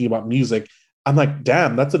and thinking about music, I'm like,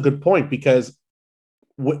 damn, that's a good point because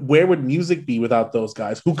where would music be without those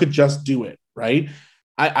guys who could just do it, right?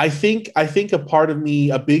 I think a part of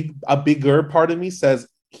me, a bigger part of me says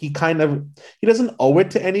he doesn't owe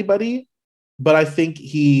it to anybody, but I think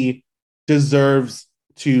he deserves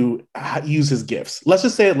to use his gifts. Let's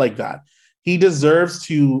just say it like that. He deserves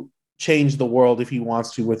to change the world if he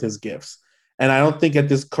wants to with his gifts. And I don't think at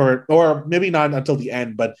this current, or maybe not until the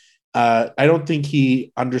end, but I don't think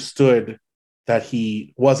he understood that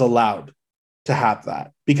he was allowed to have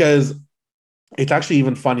that, because it's actually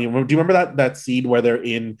even funny. Do you remember that scene where they're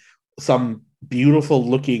in some beautiful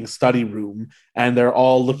looking study room and they're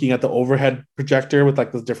all looking at the overhead projector with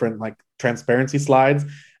like those different like transparency slides,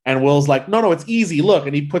 and Will's like, no, it's easy, look,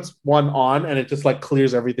 and he puts one on and it just like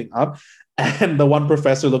clears everything up, and the one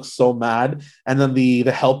professor looks so mad, and then the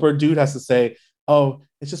helper dude has to say, oh,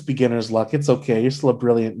 it's just beginner's luck. It's okay. You're still a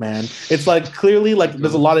brilliant man. It's like clearly like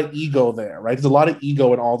there's a lot of ego there, right? There's a lot of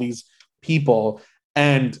ego in all these people.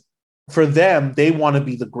 And for them, they want to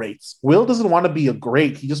be the greats. Will doesn't want to be a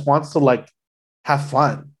great. He just wants to like have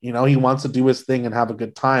fun. He wants to do his thing and have a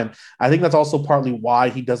good time. I think that's also partly why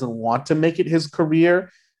he doesn't want to make it his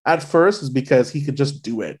career at first, is because he could just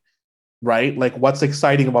do it, right? Like what's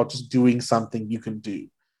exciting about just doing something you can do?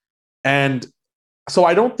 And so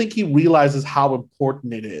I don't think he realizes how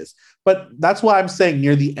important it is. But that's why I'm saying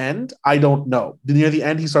near the end, I don't know. Near the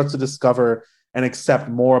end, he starts to discover and accept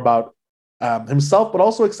more about himself, but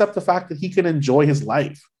also accept the fact that he can enjoy his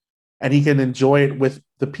life and he can enjoy it with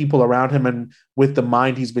the people around him and with the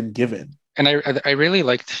mind he's been given. And I really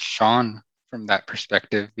liked Sean from that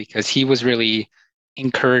perspective, because he was really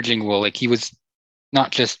encouraging Will. Like he was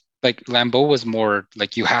not just like, Lambeau was more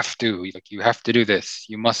like, you have to do this.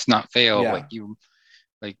 You must not fail. Yeah.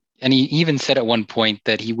 And he even said at one point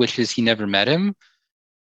that he wishes he never met him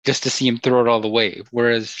just to see him throw it all away.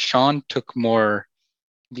 Whereas Sean took more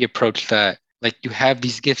the approach that like, you have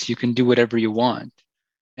these gifts, you can do whatever you want.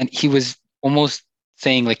 And he was almost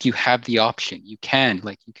saying like, you have the option, you can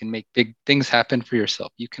make big things happen for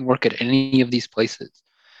yourself. You can work at any of these places.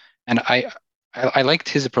 And I liked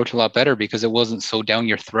his approach a lot better because it wasn't so down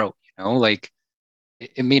your throat, like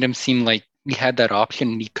it made him seem like he had that option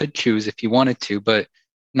and he could choose if he wanted to, but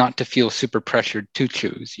not to feel super pressured to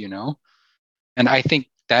choose, And I think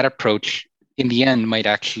that approach in the end might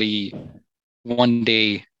actually one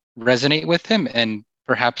day resonate with him and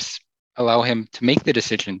perhaps allow him to make the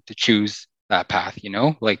decision to choose that path,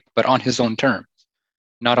 but on his own terms,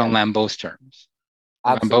 not on Lambeau's terms.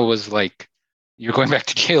 Absolutely. Lambeau was like, you're going back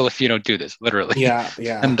to jail if you don't do this, literally. Yeah.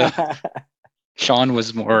 And Sean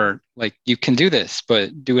was more like, you can do this,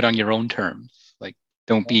 but do it on your own terms. Like,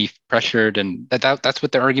 don't be pressured. And that's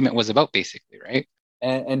what the argument was about, basically, right?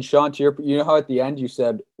 And Sean, to your, how at the end you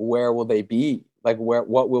said, where will they be? Like, what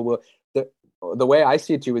will the way I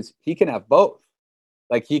see it too is he can have both.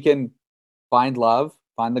 Like he can find love,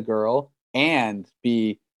 find the girl and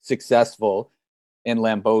be successful in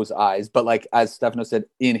Lambeau's eyes, but like as Stefano said,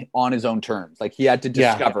 on his own terms. Like he had to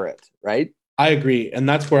discover it, right? I agree, and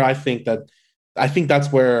that's where I think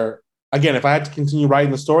that's where, again, if I had to continue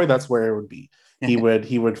writing the story, that's where it would be. He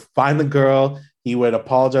would find the girl, he would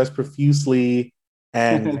apologize profusely,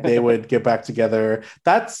 and they would get back together.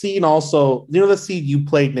 That scene also, the scene you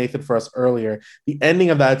played, Nathan, for us earlier, the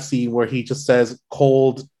ending of that scene where he just says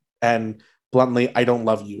cold and bluntly, "I don't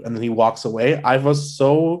love you," and then he walks away. I was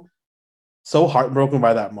so heartbroken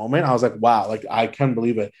by that moment. I was like, wow, like I can't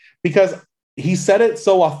believe it, because he said it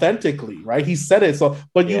so authentically, right? He said it so,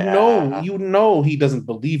 but you know he doesn't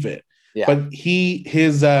believe it. Yeah. But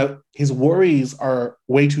his worries are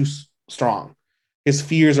way too strong. His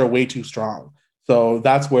fears are way too strong. So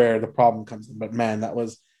that's where the problem comes in. But man, that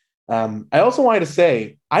was I also wanted to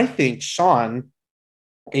say, I think Shan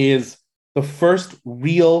is the first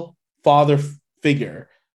real father figure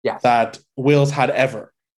that Will's had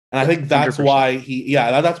ever. And I think that's 100%.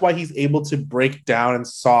 Why that's why he's able to break down and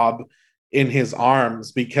sob in his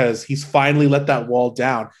arms, because he's finally let that wall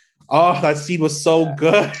down. Oh, that scene was so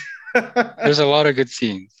good. There's a lot of good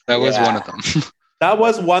scenes. That was one of them. That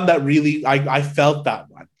was one that really, I felt that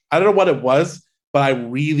one. I don't know what it was, but I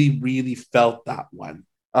really, really felt that one.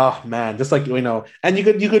 Oh man, just like, and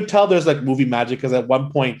you could tell there's like movie magic, because at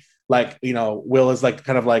one point, like, Will is like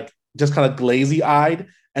kind of glazy eyed,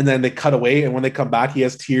 and then they cut away, and when they come back, he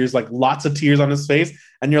has tears, like lots of tears on his face,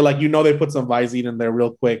 and you're like, they put some Visine in there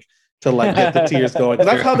real quick to like get the tears going.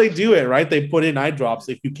 That's how they do it, right? They put in eye drops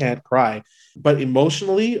if you can't cry. But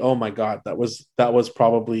emotionally, oh my God, that was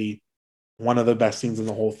probably one of the best scenes in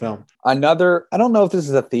the whole film. Another, I don't know if this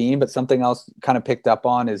is a theme, but something else kind of picked up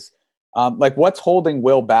on is like what's holding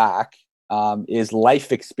Will back is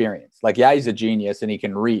life experience. Like, yeah, he's a genius and he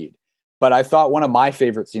can read. But I thought one of my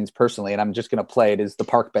favorite scenes personally, and I'm just going to play it, is the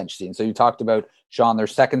park bench scene. So you talked about, Sean, their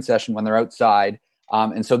second session when they're outside.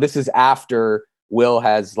 And so this is after Will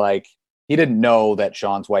has he didn't know that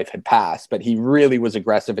Sean's wife had passed, but he really was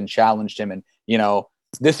aggressive and challenged him. And,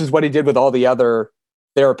 this is what he did with all the other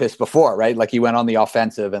therapists before, right? Like he went on the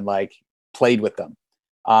offensive and played with them.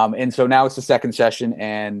 And so now it's the second session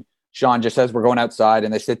and Sean just says, we're going outside,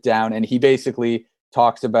 and they sit down, and he basically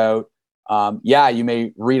talks about, you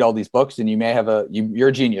may read all these books and you may have you're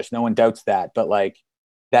a genius. No one doubts that. But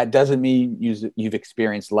that doesn't mean you've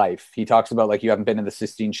experienced life. He talks about you haven't been in the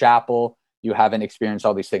Sistine Chapel. You haven't experienced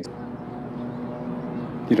all these things.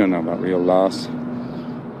 You don't know about real loss,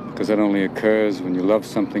 because that only occurs when you love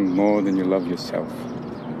something more than you love yourself.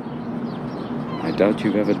 I doubt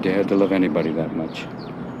you've ever dared to love anybody that much.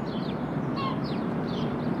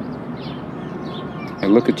 I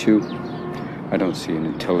look at you, I don't see an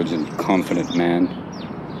intelligent, confident man.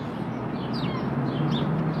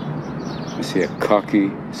 I see a cocky,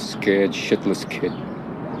 scared, shitless kid.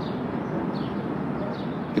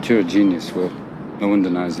 But you're a genius, Will. No one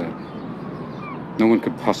denies that. No one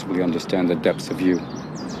could possibly understand the depths of you.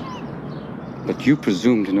 But you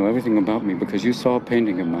presume to know everything about me because you saw a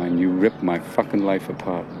painting of mine. You ripped my fucking life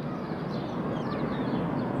apart.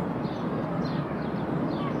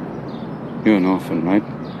 You're an orphan, right?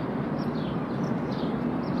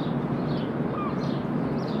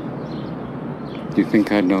 Do you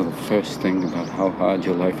think I'd know the first thing about how hard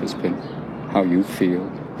your life has been? How you feel?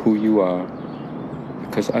 Who you are?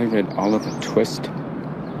 Because I read Oliver Twist?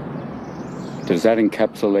 Does that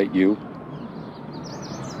encapsulate you?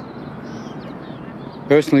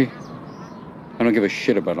 Personally, I don't give a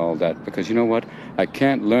shit about all that, because you know what? I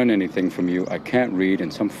can't learn anything from you. I can't read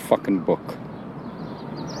in some fucking book.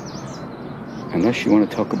 Unless you want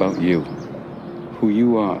to talk about you, who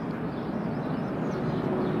you are.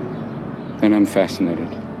 Then I'm fascinated.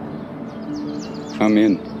 I'm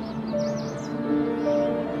in.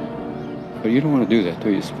 But you don't want to do that, do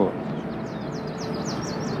you, Sport?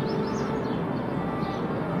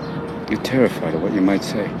 You're terrified of what you might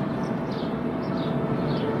say.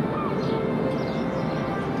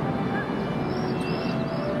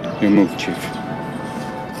 Your move, Chief.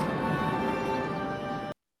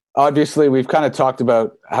 Obviously, we've kind of talked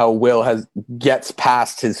about how Will gets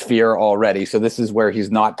past his fear already. So this is where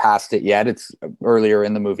he's not past it yet. It's earlier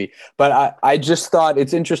in the movie. But I just thought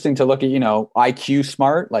it's interesting to look at, IQ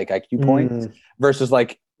smart, like IQ points, versus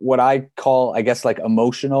what I call, I guess,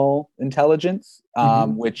 emotional intelligence,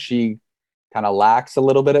 which he kind of lacks a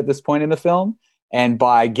little bit at this point in the film. And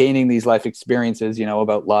by gaining these life experiences,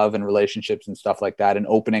 about love and relationships and stuff like that, and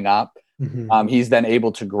opening up, he's then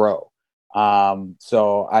able to grow.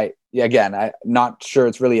 So I'm not sure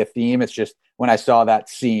it's really a theme. It's just when I saw that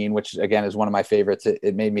scene, which again is one of my favorites,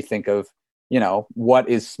 it made me think of, what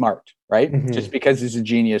is smart, right? Just because he's a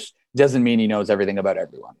genius doesn't mean he knows everything about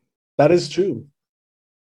everyone. That is true.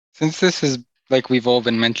 Since this is like we've all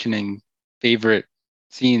been mentioning favorite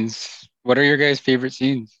scenes, what are your guys' favorite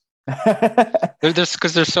scenes? There's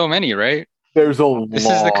because there's so many, right? There's a lot. This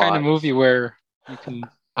is the kind of movie where you can.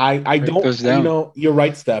 I don't, you know, you're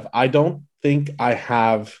right, Steph. I don't think I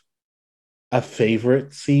have a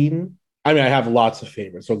favorite scene. I mean, I have lots of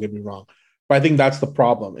favorites, don't get me wrong. But I think that's the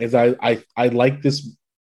problem, is I like this,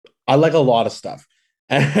 I like a lot of stuff.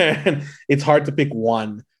 And it's hard to pick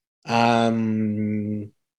one. I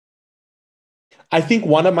think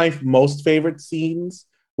one of my most favorite scenes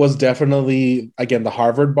was definitely, again, the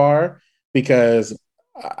Harvard bar, because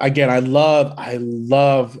again, I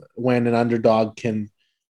love when an underdog can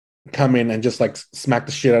come in and just like smack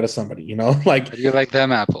the shit out of somebody, you know? Like, how do you like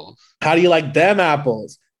them apples? How do you like them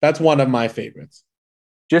apples? That's one of my favorites.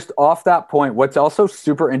 Just off that point, what's also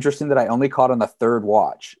super interesting that I only caught on the third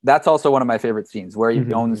watch, that's also one of my favorite scenes where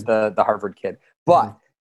he owns the Harvard kid. But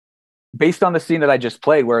based on the scene that I just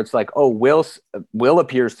played, where it's like, oh, Will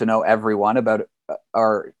appears to know everyone about,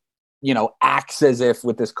 or, you know, acts as if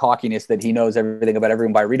with this cockiness that he knows everything about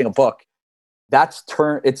everyone by reading a book.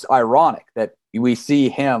 It's ironic that we see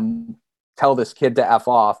him tell this kid to F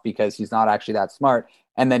off because he's not actually that smart.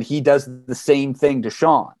 And then he does the same thing to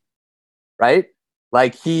Sean, right?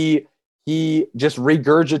 Like he just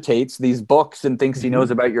regurgitates these books and thinks he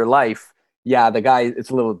knows about your life. Yeah, the guy, it's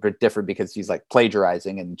a little bit different because he's like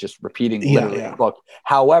plagiarizing and just repeating the book.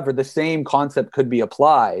 However, the same concept could be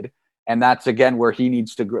applied. And that's, again, where he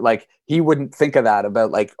needs to, like, he wouldn't think of that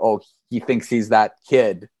about like, oh, he thinks he's that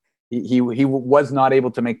kid. He was not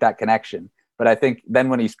able to make that connection. But I think then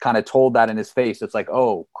when he's kind of told that in his face, it's like,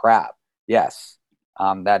 oh, crap. Yes,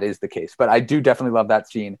 that is the case. But I do definitely love that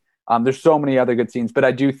scene. There's so many other good scenes, but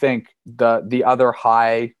I do think the other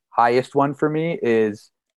highest one for me is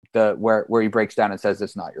where he breaks down and says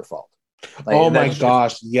it's not your fault. Like, oh my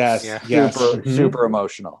gosh, yes, super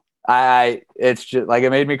emotional. It's just like,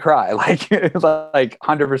 it made me cry, like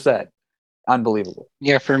 100%. Unbelievable.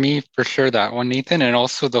 Yeah, for me, for sure, that one, Nathan, and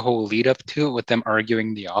also the whole lead up to it with them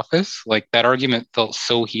arguing the office. Like, that argument felt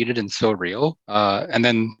so heated and so real. And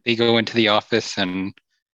then they go into the office and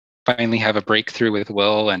finally have a breakthrough with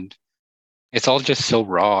Will, and it's all just so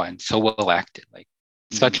raw and so well acted. Like,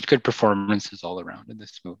 such good performances all around in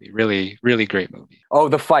this movie. Really, really great movie. Oh,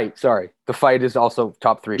 the fight. Sorry. The fight is also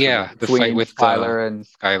top 3. Yeah, the fight with Skylar and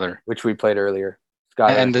Skylar, which we played earlier.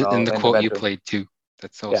 Skylar and the quote you played too.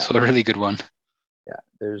 That's also a really good one. Yeah,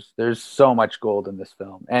 there's so much gold in this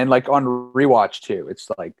film. And like on rewatch too, it's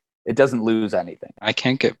like it doesn't lose anything. I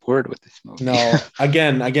can't get bored with this movie. No,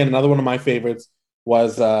 again, another one of my favorites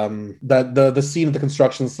was the scene at the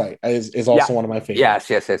construction site is also one of my favorites.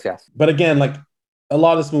 Yes. But again, like, a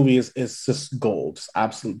lot of this movie is just gold, just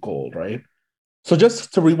absolute gold, right? So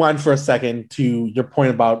just to rewind for a second to your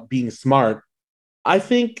point about being smart, I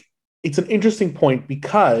think it's an interesting point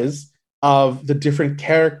because of the different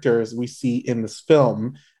characters we see in this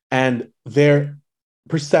film and their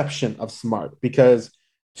perception of smart. Because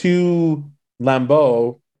to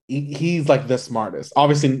Lambeau, he's like the smartest.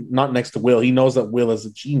 Obviously, not next to Will. He knows that Will is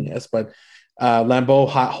a genius, but Lambeau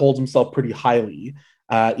holds himself pretty highly.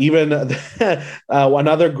 Even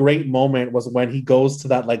another great moment was when he goes to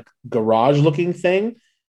that like garage looking thing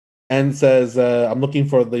and says, "I'm looking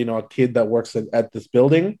for a kid that works at this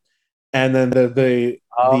building." And then the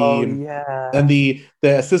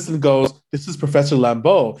assistant goes, "This is Professor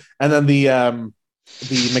Lambeau," and then the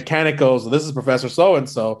mechanic goes, "This is Professor so and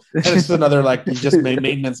so," and it's just another like just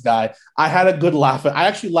maintenance guy. I had a good laugh. I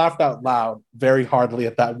actually laughed out loud very hardly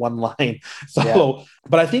at that one line. So,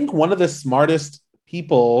 but I think one of the smartest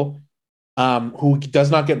people who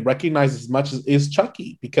does not get recognized as much is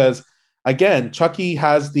Chucky, because again, Chucky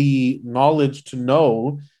has the knowledge to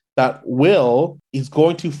know that Will is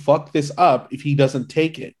going to fuck this up if he doesn't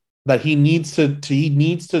take it. That he needs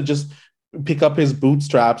to just pick up his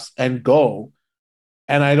bootstraps and go.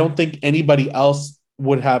 And I don't think anybody else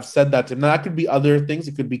would have said that to him. Now, that could be other things.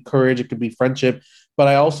 It could be courage. It could be friendship. But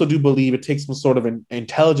I also do believe it takes some sort of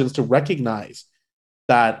intelligence to recognize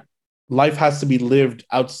that life has to be lived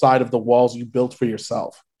outside of the walls you built for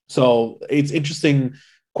yourself. So it's interesting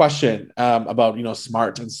question about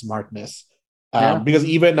smart and smartness. Because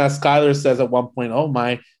even as Skylar says at one point,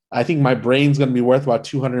 I think my brain's going to be worth about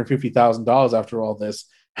 $250,000 after all this.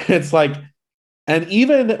 It's like, and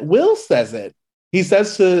even Will says it. He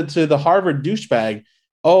says to the Harvard douchebag,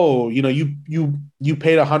 "Oh, you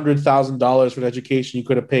paid $100,000 for an education you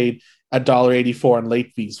could have paid $1.84 in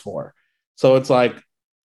late fees for." So it's like,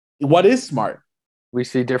 what is smart? We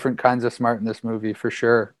see different kinds of smart in this movie for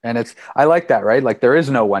sure. And I like that, right? Like there is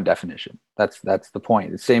no one definition. That's the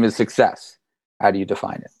point. It's same as success. How do you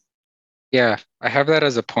define it? Yeah, I have that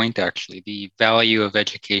as a point actually, the value of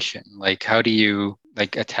education. Like how do you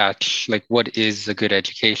like attach like what is a good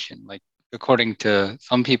education? Like according to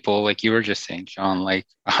some people, like you were just saying, Sean, like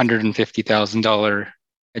 $150,000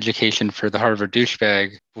 education for the Harvard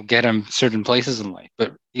douchebag will get him certain places in life.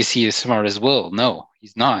 But is he as smart as Will? No,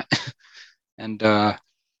 he's not. And I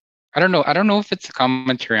don't know. I don't know if it's a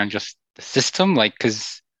commentary on just the system, like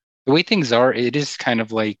because the way things are, it is kind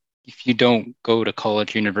of like if you don't go to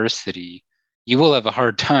college, university, you will have a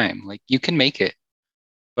hard time. Like you can make it,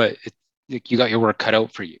 but it's like you got your work cut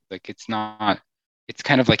out for you. Like it's not. It's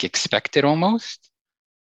kind of like expected almost,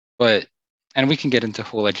 but and we can get into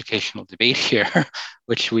whole educational debate here,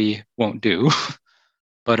 which we won't do.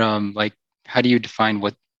 But like how do you define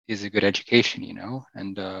what is a good education, you know?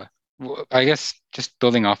 And I guess just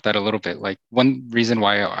building off that a little bit, like one reason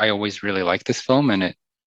why I always really like this film and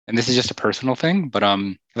this is just a personal thing, but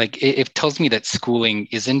like it tells me that schooling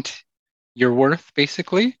isn't your worth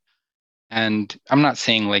basically. And I'm not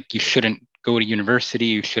saying like you shouldn't go to university,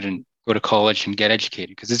 you shouldn't go to college and get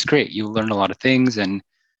educated because it's great. You learn a lot of things and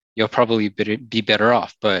you'll probably be better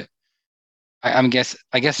off. But I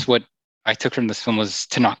guess what I took from this film was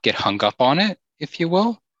to not get hung up on it, if you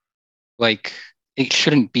will. Like it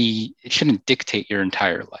shouldn't dictate your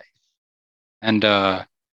entire life. And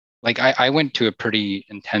like I went to a pretty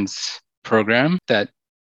intense program that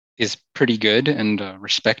is pretty good and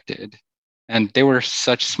respected. And they were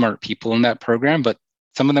such smart people in that program, but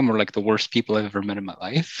some of them were like the worst people I've ever met in my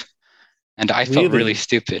life. And I felt really Really?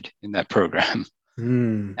 stupid in that program.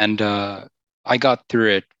 Hmm. And I got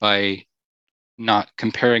through it by not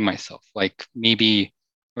comparing myself. Like maybe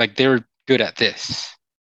like they're good at this,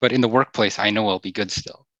 but in the workplace, I know I'll be good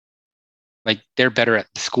still. Like they're better at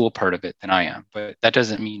the school part of it than I am, but that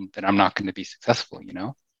doesn't mean that I'm not going to be successful, you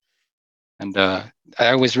know? And I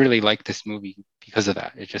always really liked this movie because of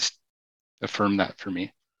that. It just affirmed that for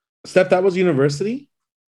me. Steph, that was university?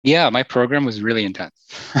 Yeah, my program was really intense.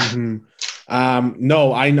 Hmm.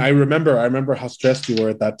 No, I remember how stressed you were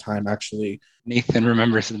at that time, actually. Nathan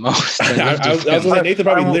remembers the most. I lived I with was gonna him. say Nathan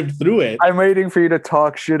probably lived through it. I'm waiting for you to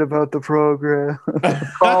talk shit about the program.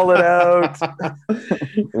 Call it out.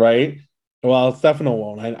 Right? Well, Stefano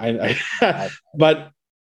won't. But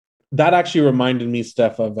that actually reminded me,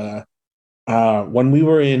 Steph, of when we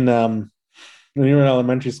were in when we were in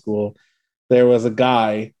elementary school, there was a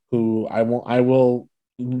guy who I will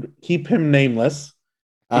keep him nameless.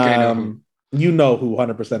 I think I know who. You know who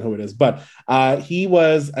 100% who it is, but he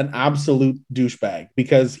was an absolute douchebag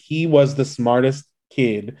because he was the smartest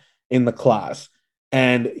kid in the class,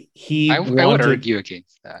 and I would argue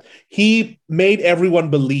against that. he made everyone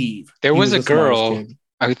believe there he was a the smartest girl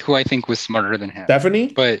kid. who I think was smarter than him. Stephanie?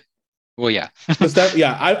 But well, yeah.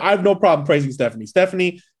 Yeah, I have no problem praising Stephanie.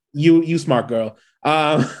 Stephanie, you smart girl.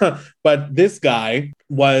 But this guy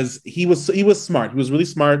he was smart. He was really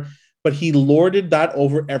smart, but he lorded that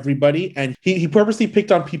over everybody, and he purposely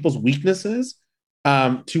picked on people's weaknesses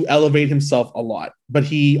to elevate himself a lot. But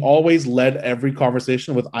he always led every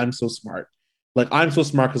conversation with "I'm so smart." Like I'm so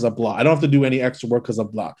smart because of blah. I don't have to do any extra work because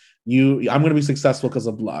of blah. I'm going to be successful because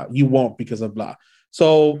of blah. You won't because of blah.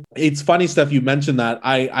 So it's funny, Steph. You mentioned that.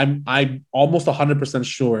 I'm almost 100%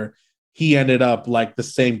 sure he ended up like the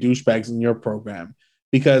same douchebags in your program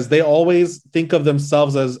because they always think of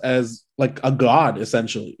themselves as like a god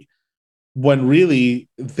essentially, when really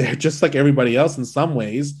they're just like everybody else in some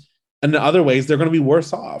ways, and in other ways they're going to be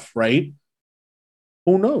worse off, right?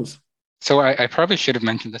 Who knows? So I probably should have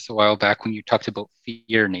mentioned this a while back when you talked about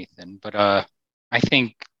fear, Nathan. But I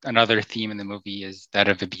think another theme in the movie is that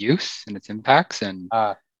of abuse and its impacts, and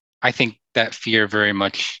I think that fear very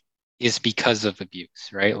much is because of abuse,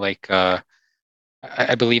 right? Like I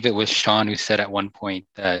believe it was Sean who said at one point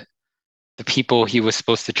that the people he was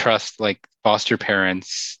supposed to trust, like foster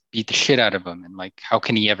parents, beat the shit out of him. And like, how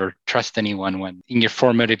can he ever trust anyone when in your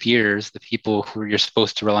formative years, the people who you're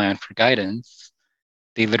supposed to rely on for guidance,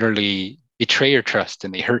 they literally betray your trust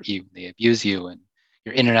and they hurt you, they abuse you, and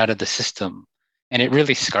you're in and out of the system. And it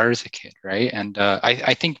really scars a kid, right? And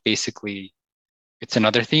I think basically it's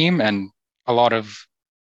another theme, and a lot of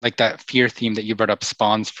like that fear theme that you brought up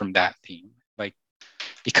spawns from that theme. Like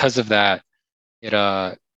because of that,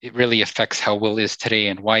 it really affects how Will is today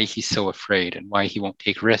and why he's so afraid and why he won't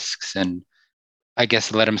take risks and I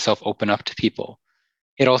guess let himself open up to people.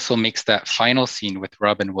 It also makes that final scene with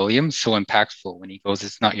Robin Williams so impactful when he goes,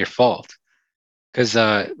 "It's not your fault." Because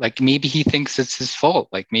like maybe he thinks it's his fault.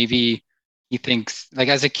 Like maybe he thinks like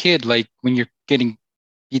as a kid, like when you're getting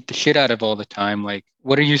beat the shit out of all the time. Like,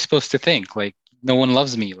 what are you supposed to think? Like, no one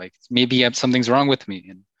loves me. Like, maybe something's wrong with me.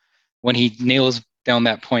 And when he nails down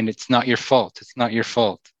that point, it's not your fault. It's not your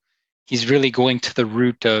fault. He's really going to the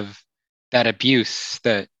root of that abuse,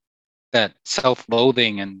 that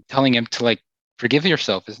self-loathing, and telling him to like forgive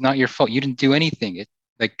yourself. It's not your fault. You didn't do anything. It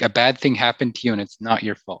like a bad thing happened to you, and it's not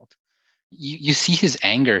your fault. You see his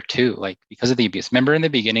anger too, like because of the abuse. Remember in the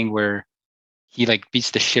beginning where he like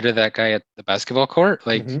beats the shit out of that guy at the basketball court?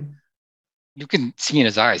 Like you can see in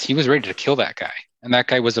his eyes, he was ready to kill that guy. And that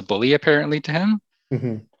guy was a bully apparently to him.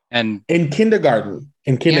 And in kindergarten.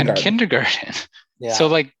 Yeah, in kindergarten. Yeah. So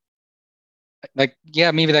like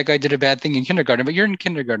yeah, maybe that guy did a bad thing in kindergarten, but you're in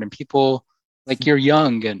kindergarten. People like you're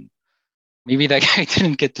young, and maybe that guy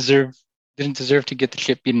didn't deserve to get the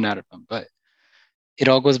shit beaten out of him. But it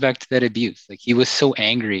all goes back to that abuse. Like he was so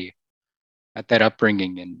angry at that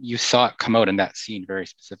upbringing, and you saw it come out in that scene very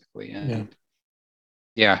specifically. And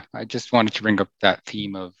yeah, I just wanted to bring up that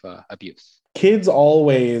theme of abuse. Kids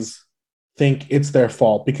always think it's their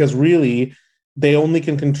fault because really they only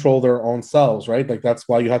can control their own selves, right? Like that's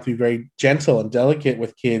why you have to be very gentle and delicate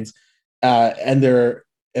with kids and their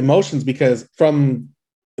emotions, because from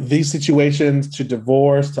these situations to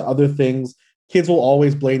divorce to other things, kids will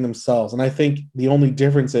always blame themselves. And I think the only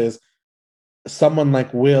difference is someone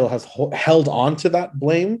like Will has held on to that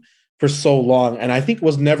blame for so long, and I think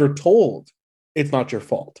was never told it's not your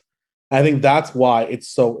fault. I think that's why it's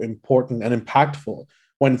so important and impactful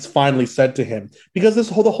when it's finally said to him. Because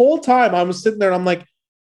the whole time I was sitting there and I'm like,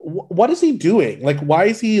 what is he doing? Like, why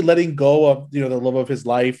is he letting go of the love of his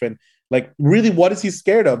life? And like, really, what is he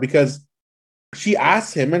scared of? Because she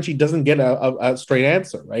asks him and she doesn't get a straight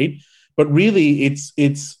answer, right? But really,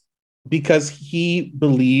 it's because he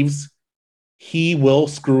believes he will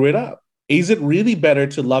screw it up. Is it really better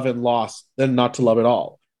to love and lost than not to love at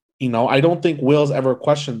all? I don't think Will's ever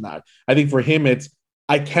questioned that. I think for him, it's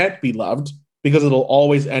I can't be loved because it'll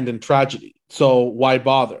always end in tragedy. So why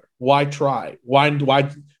bother? Why try? Why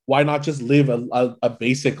not just live a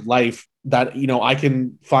basic life that I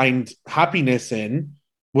can find happiness in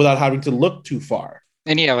without having to look too far?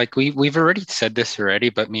 And yeah, like we've already said this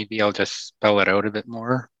already, but maybe I'll just spell it out a bit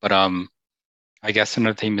more. But I guess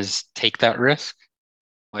another theme is take that risk.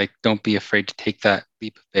 Like don't be afraid to take that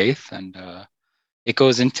leap of faith. And it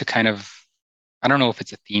goes into kind of, I don't know if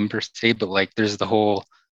it's a theme per se, but like there's the whole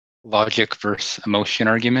logic versus emotion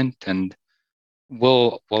argument. And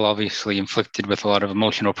Will obviously inflicted with a lot of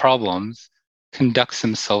emotional problems, conducts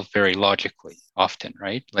himself very logically often,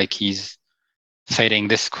 right? Like he's citing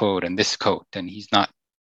this quote and this quote, and he's not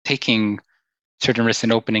taking certain risks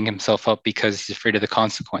and opening himself up because he's afraid of the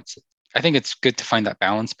consequences. I think it's good to find that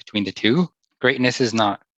balance between the two. Greatness is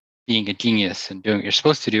not being a genius and doing what you're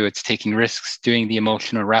supposed to do. It's taking risks, doing the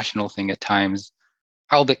emotional, rational thing at times,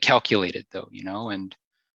 all bit calculated though, and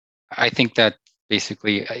I think that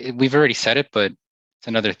basically we've already said it, but it's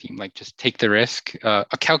another theme, like just take the risk, a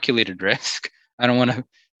calculated risk. I don't want to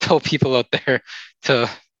tell people out there to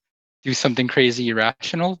do something crazy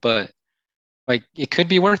irrational, but like it could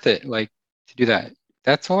be worth it, like to do that.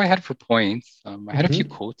 That's all I had for points. I had a few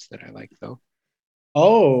quotes that I like though.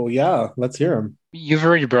 Oh yeah, let's hear them. You've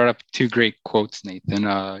already brought up two great quotes,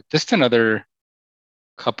 Nathan. Just another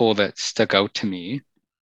couple that stuck out to me.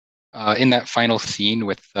 In that final scene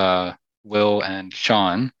with Will and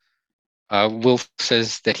Sean, Will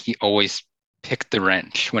says that he always picked the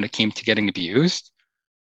wrench when it came to getting abused.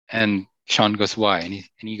 And Sean goes, why? And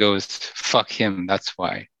he goes, fuck him, that's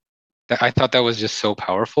why. I thought that was just so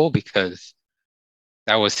powerful because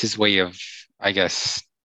that was his way of, I guess,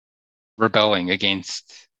 rebelling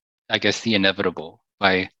against, I guess, the inevitable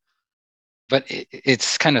but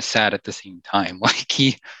it's kind of sad at the same time. Like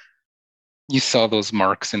you saw those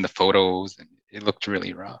marks in the photos and it looked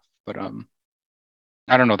really rough. But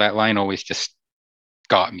I don't know, that line always just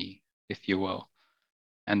got me, if you will.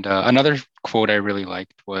 And another quote I really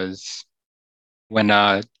liked was when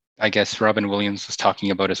I guess Robin Williams was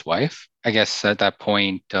talking about his wife. I guess at that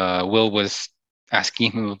point, Will was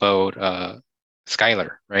asking him about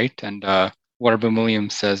Skylar, right? And Robin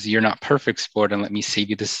Williams says, "You're not perfect, sport, and let me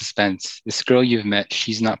save you the suspense. This girl you've met,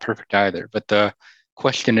 she's not perfect either. But the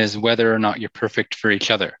question is whether or not you're perfect for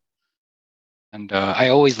each other." And I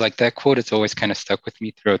always like that quote. It's always kind of stuck with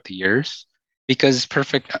me throughout the years because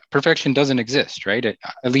perfection doesn't exist, right?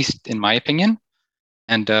 At least in my opinion.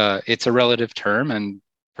 And it's a relative term, and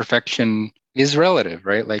perfection is relative,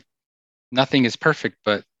 right? Like nothing is perfect,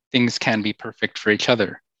 but things can be perfect for each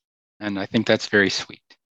other. And I think that's very sweet.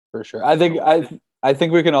 For sure. I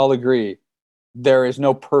think we can all agree there's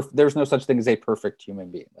no such thing as a perfect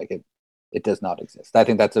human being. Like it does not exist. I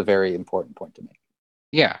think that's a very important point to make.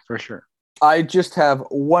 Yeah, for sure. I just have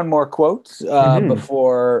one more quote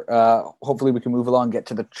before hopefully we can move along, get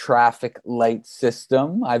to the traffic light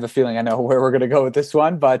system. I have a feeling I know where we're going to go with this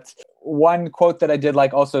one, but one quote that I did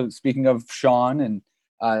like, also speaking of Sean and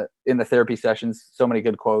in the therapy sessions, so many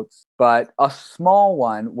good quotes, but a small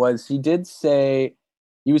one was, he did say,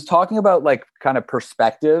 he was talking about like kind of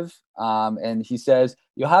perspective. And he says,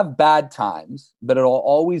 you'll have bad times, but it'll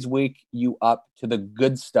always wake you up to the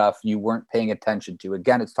good stuff you weren't paying attention to.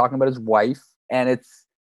 Again, it's talking about his wife, and it's,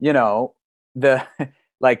 the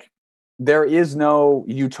like, there is no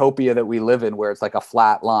utopia that we live in where it's like a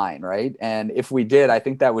flat line, right? And if we did, I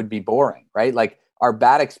think that would be boring, right? Like, our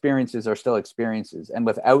bad experiences are still experiences, and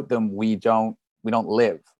without them, we don't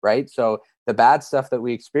live, right? So the bad stuff that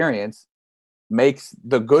we experience makes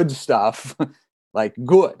the good stuff like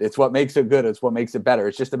good. It's what makes it good. It's what makes it better.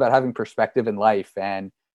 It's just about having perspective in life.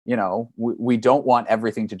 And, we don't want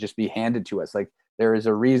everything to just be handed to us. Like, there is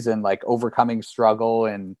a reason, like overcoming struggle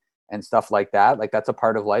and stuff like that. Like, that's a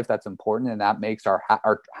part of life that's important. And that makes our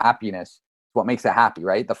happiness, what makes it happy,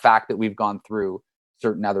 right? The fact that we've gone through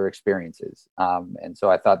certain other experiences. And so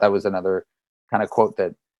I thought that was another kind of quote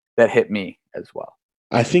that hit me as well.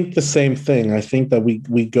 I think the same thing. I think that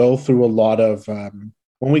we go through a lot of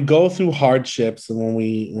when we go through hardships, and when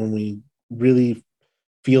we really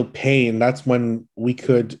feel pain, that's when we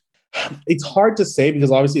could. It's hard to say,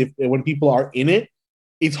 because obviously, when people are in it,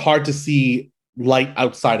 it's hard to see light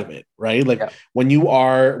outside of it, right? Like, when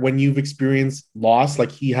you've experienced loss,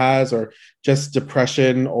 like he has, or just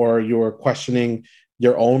depression, or you're questioning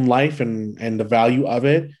your own life and the value of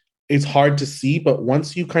it, it's hard to see. But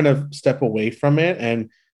once you kind of step away from it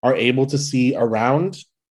and are able to see around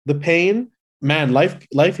the pain, man,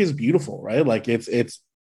 life is beautiful, right? Like, it's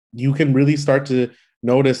you can really start to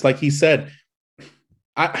notice, like he said,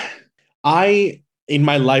 I in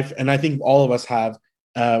my life, and I think all of us have,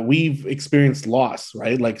 we've experienced loss,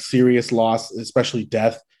 right? Like serious loss, especially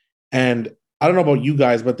death. And I don't know about you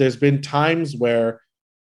guys, but there's been times where,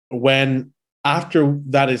 when after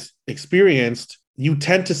that is experienced, you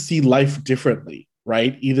tend to see life differently,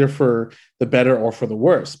 right? Either for the better or for the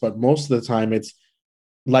worse. But most of the time, it's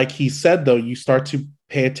like he said, though, you start to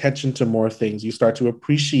pay attention to more things. You start to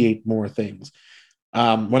appreciate more things.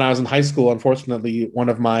 When I was in high school, unfortunately, one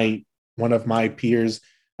of my peers,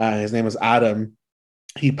 his name was Adam,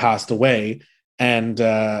 he passed away. And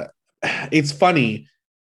it's funny.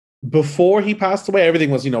 Before he passed away,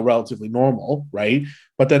 everything was, relatively normal, right?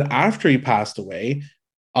 But then after he passed away,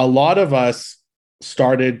 a lot of us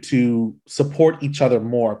started to support each other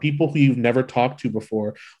more. People who you've never talked to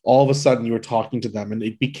before, all of a sudden you were talking to them, and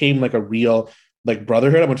it became like a real, like,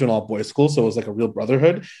 brotherhood. I went to an all boys school, so it was like a real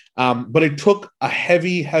brotherhood. But it took a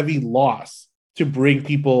heavy, heavy loss to bring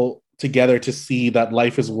people together to see that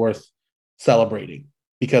life is worth celebrating,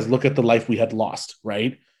 because look at the life we had lost,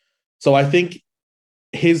 right? So I think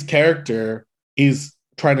his character is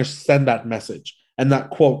trying to send that message, and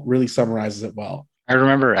that quote really summarizes it well. I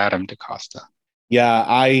remember Adam DaCosta. Yeah,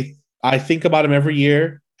 I think about him every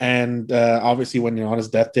year, and obviously when you're on his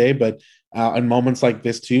death day, but in moments like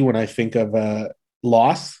this too, when I think of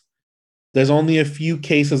loss, there's only a few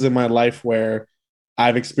cases in my life where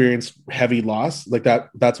I've experienced heavy loss like that.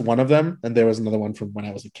 That's one of them, and there was another one from when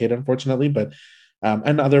I was a kid, unfortunately, but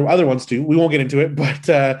and other ones too. We won't get into it,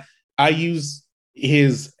 but I use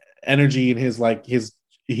his energy and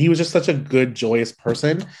he was just such a good, joyous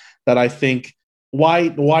person that I think, why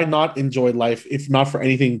not enjoy life, if not for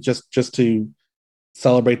anything, just to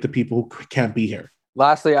celebrate the people who can't be here.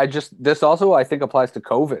 Lastly, this also, I think, applies to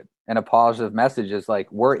COVID, and a positive message is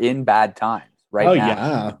like, we're in bad times right now.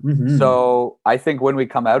 Yeah. Mm-hmm. So I think when we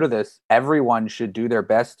come out of this, everyone should do their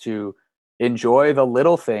best to enjoy the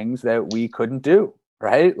little things that we couldn't do,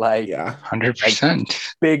 right? Like,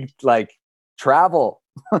 100%. Big, like, travel.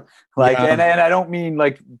 Like, and I don't mean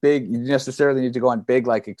like big, you necessarily need to go on big,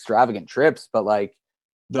 like, extravagant trips, but like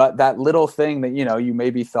that little thing that, you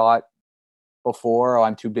maybe thought before, oh,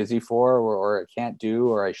 I'm too busy for, or I can't do,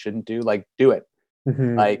 or I shouldn't do, like, do it.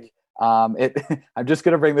 Mm-hmm. Like, I'm just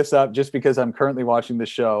going to bring this up just because I'm currently watching the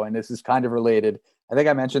show, and this is kind of related. I think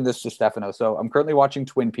I mentioned this to Stefano. So I'm currently watching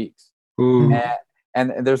Twin Peaks.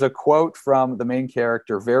 And there's a quote from the main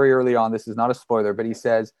character very early on. This is not a spoiler, but he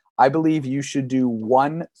says, I believe you should do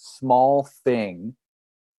one small thing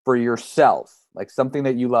for yourself, like something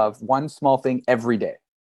that you love, one small thing every day.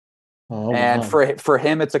 Oh, and wow. For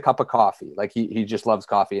him, it's a cup of coffee. Like, he just loves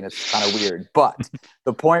coffee, and it's kind of weird. But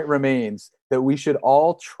the point remains that we should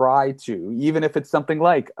all try to, even if it's something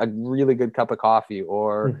like a really good cup of coffee,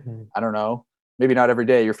 or I don't know, maybe not every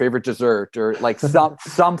day, your favorite dessert, or like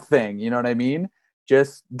something, you know what I mean?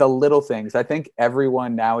 just the little things. I think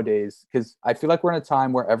everyone nowadays, because I feel like we're in a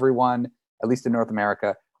time where everyone, at least in North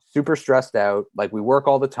America, super stressed out. Like, we work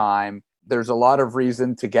all the time. There's a lot of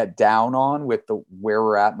reason to get down on with the where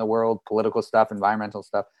we're at in the world, political stuff, environmental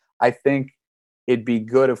stuff. I think it'd be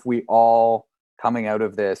good if we all, coming out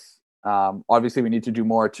of this, obviously we need to do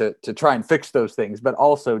more to try and fix those things, but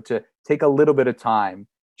also to take a little bit of time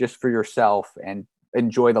just for yourself and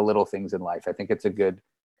enjoy the little things in life. I think it's a good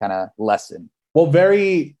kind of lesson. Well,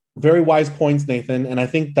 very, very wise points, Nathan. And I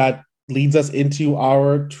think that leads us into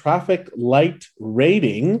our traffic light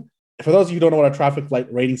rating. For those of you who don't know what a traffic light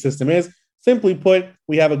rating system is, simply put,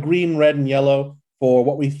 we have a green, red, and yellow for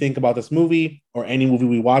what we think about this movie or any movie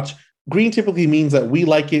we watch. Green typically means that we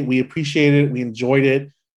like it, we appreciate it, we enjoyed it.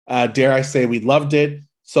 Dare I say, we loved it.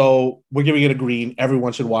 So we're giving it a green.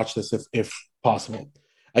 Everyone should watch this if possible.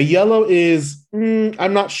 A yellow is,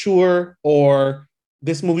 I'm not sure, or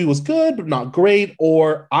this movie was good, but not great,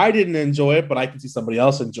 or I didn't enjoy it, but I can see somebody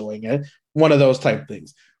else enjoying it. One of those type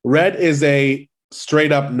things. Red is a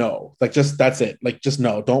straight up no. Like, just, that's it. Like, just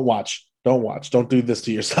no, don't watch. Don't do this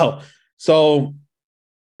to yourself. So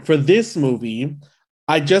for this movie,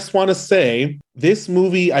 I just want to say this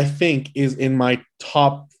movie, I think, is in my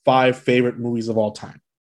top 5 favorite movies of all time.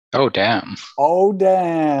 Oh, damn.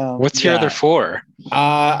 What's your other 4?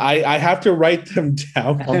 I have to write them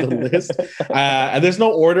down on the list. And there's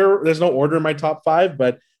no order. There's no order in my top 5,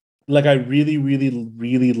 but like, I really, really,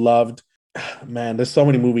 really loved, man, there's so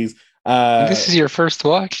many movies. This is your first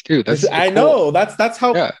watch too. I know. That's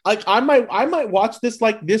how, like, I might watch this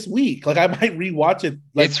like this week. Like, I might rewatch it.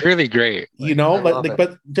 Like, it's really great. You know,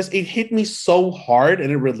 but just, it hit me so hard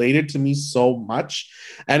and it related to me so much.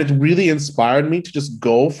 And it really inspired me to just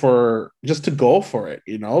go for it,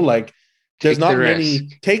 you know, like, there's not many,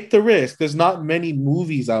 take the risk. There's not many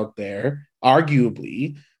movies out there,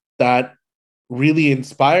 arguably, that really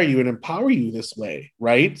inspire you and empower you this way.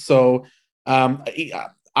 Right. So,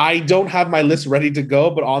 I don't have my list ready to go,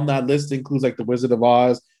 but on that list includes like The Wizard of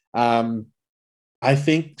Oz. I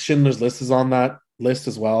think Schindler's List is on that list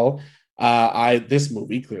as well. This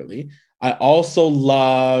movie, clearly. I also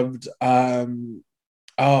loved, oh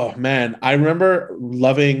man, I remember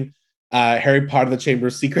loving Harry Potter and the Chamber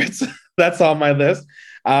of Secrets. That's on my list.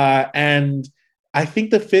 And I think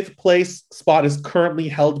the 5th place spot is currently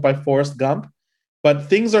held by Forrest Gump. But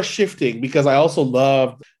things are shifting because I also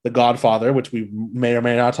love The Godfather, which we may or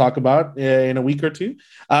may not talk about in a week or two.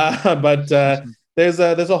 But there's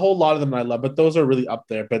a whole lot of them I love, but those are really up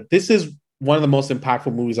there. But this is one of the most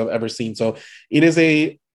impactful movies I've ever seen. So it is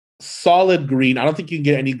a solid green. I don't think you can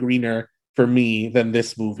get any greener for me than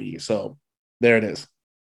this movie. So there it is.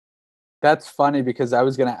 That's funny because I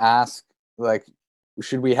was going to ask, like,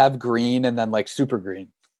 should we have green and then like super green?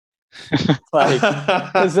 Like,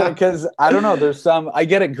 because I don't know, there's some, I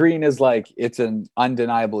get it, green is like, it's an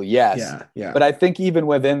undeniable yes. Yeah. But I think even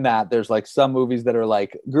within that, there's like some movies that are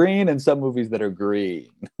like green and some movies that are green.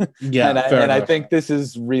 Yeah. and I think this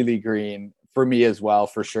is really green for me as well,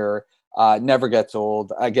 for sure. Never gets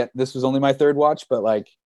old. This was only my 3rd watch, but like,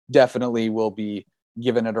 definitely will be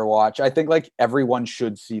giving it a watch. I think like everyone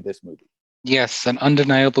should see this movie. Yes, an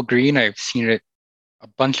undeniable green. I've seen it a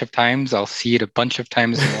bunch of times. I'll see it a bunch of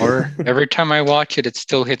times more. Every time I watch it, it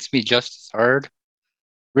still hits me just as hard.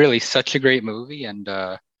 Really, such a great movie. And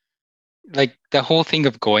like, the whole thing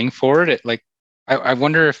of going for it, like, I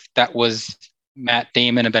wonder if that was Matt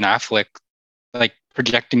Damon and Ben Affleck like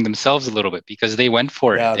projecting themselves a little bit, because they went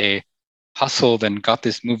for it. They hustled and got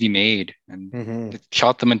this movie made, and it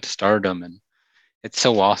shot them into stardom. And it's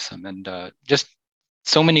so awesome. And just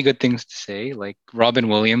so many good things to say. Like, Robin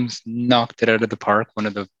Williams knocked it out of the park. One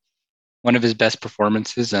of his best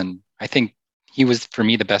performances, and I think he was, for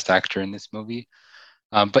me, the best actor in this movie.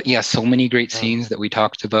 But yeah, so many great scenes that we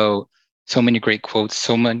talked about. So many great quotes.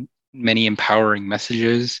 So many empowering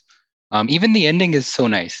messages. Even the ending is so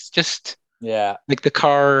nice. Just like the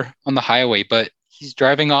car on the highway, but he's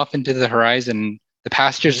driving off into the horizon. The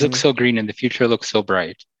pastures look so green, and the future looks so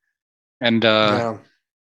bright. And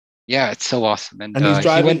yeah, it's so awesome. And he's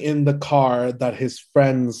driving in the car that his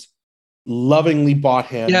friends lovingly bought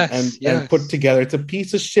him and put together. It's a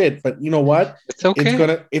piece of shit, but you know what? It's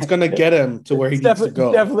okay. It's gonna get him to where he needs to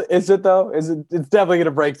go. Definitely, is it though? It's definitely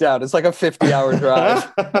gonna break down. It's like a 50-hour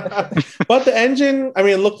drive. But the engine, I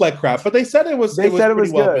mean, it looked like crap. But they said it was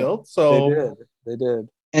pretty well built. So they did.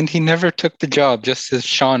 And he never took the job, just as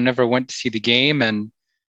Sean never went to see the game. And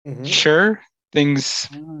sure, things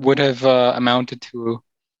would have amounted to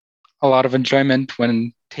a lot of enjoyment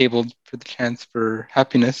when tabled for the chance for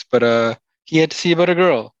happiness, but he had to see about a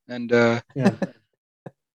girl, and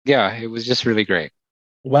yeah, it was just really great.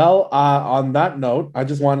 Well, on that note, I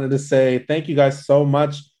just wanted to say thank you guys so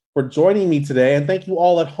much for joining me today. And thank you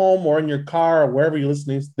all at home or in your car or wherever you're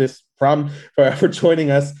listening to this from for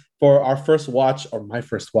joining us for our first watch, or my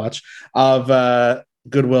first watch, of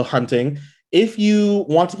Good Will Hunting. If you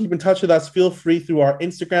want to keep in touch with us, feel free through our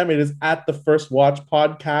Instagram. It is at the First Watch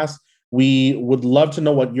Podcast. We would love to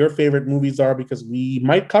know what your favorite movies are because we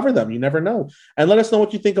might cover them. You never know. And let us know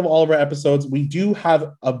what you think of all of our episodes. We do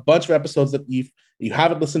have a bunch of episodes that you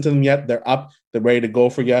haven't listened to them yet. They're up. They're ready to go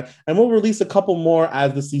for you. And we'll release a couple more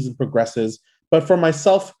as the season progresses. But for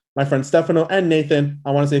myself, my friend Stefano, and Nathan,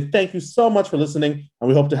 I want to say thank you so much for listening, and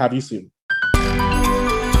we hope to have you soon.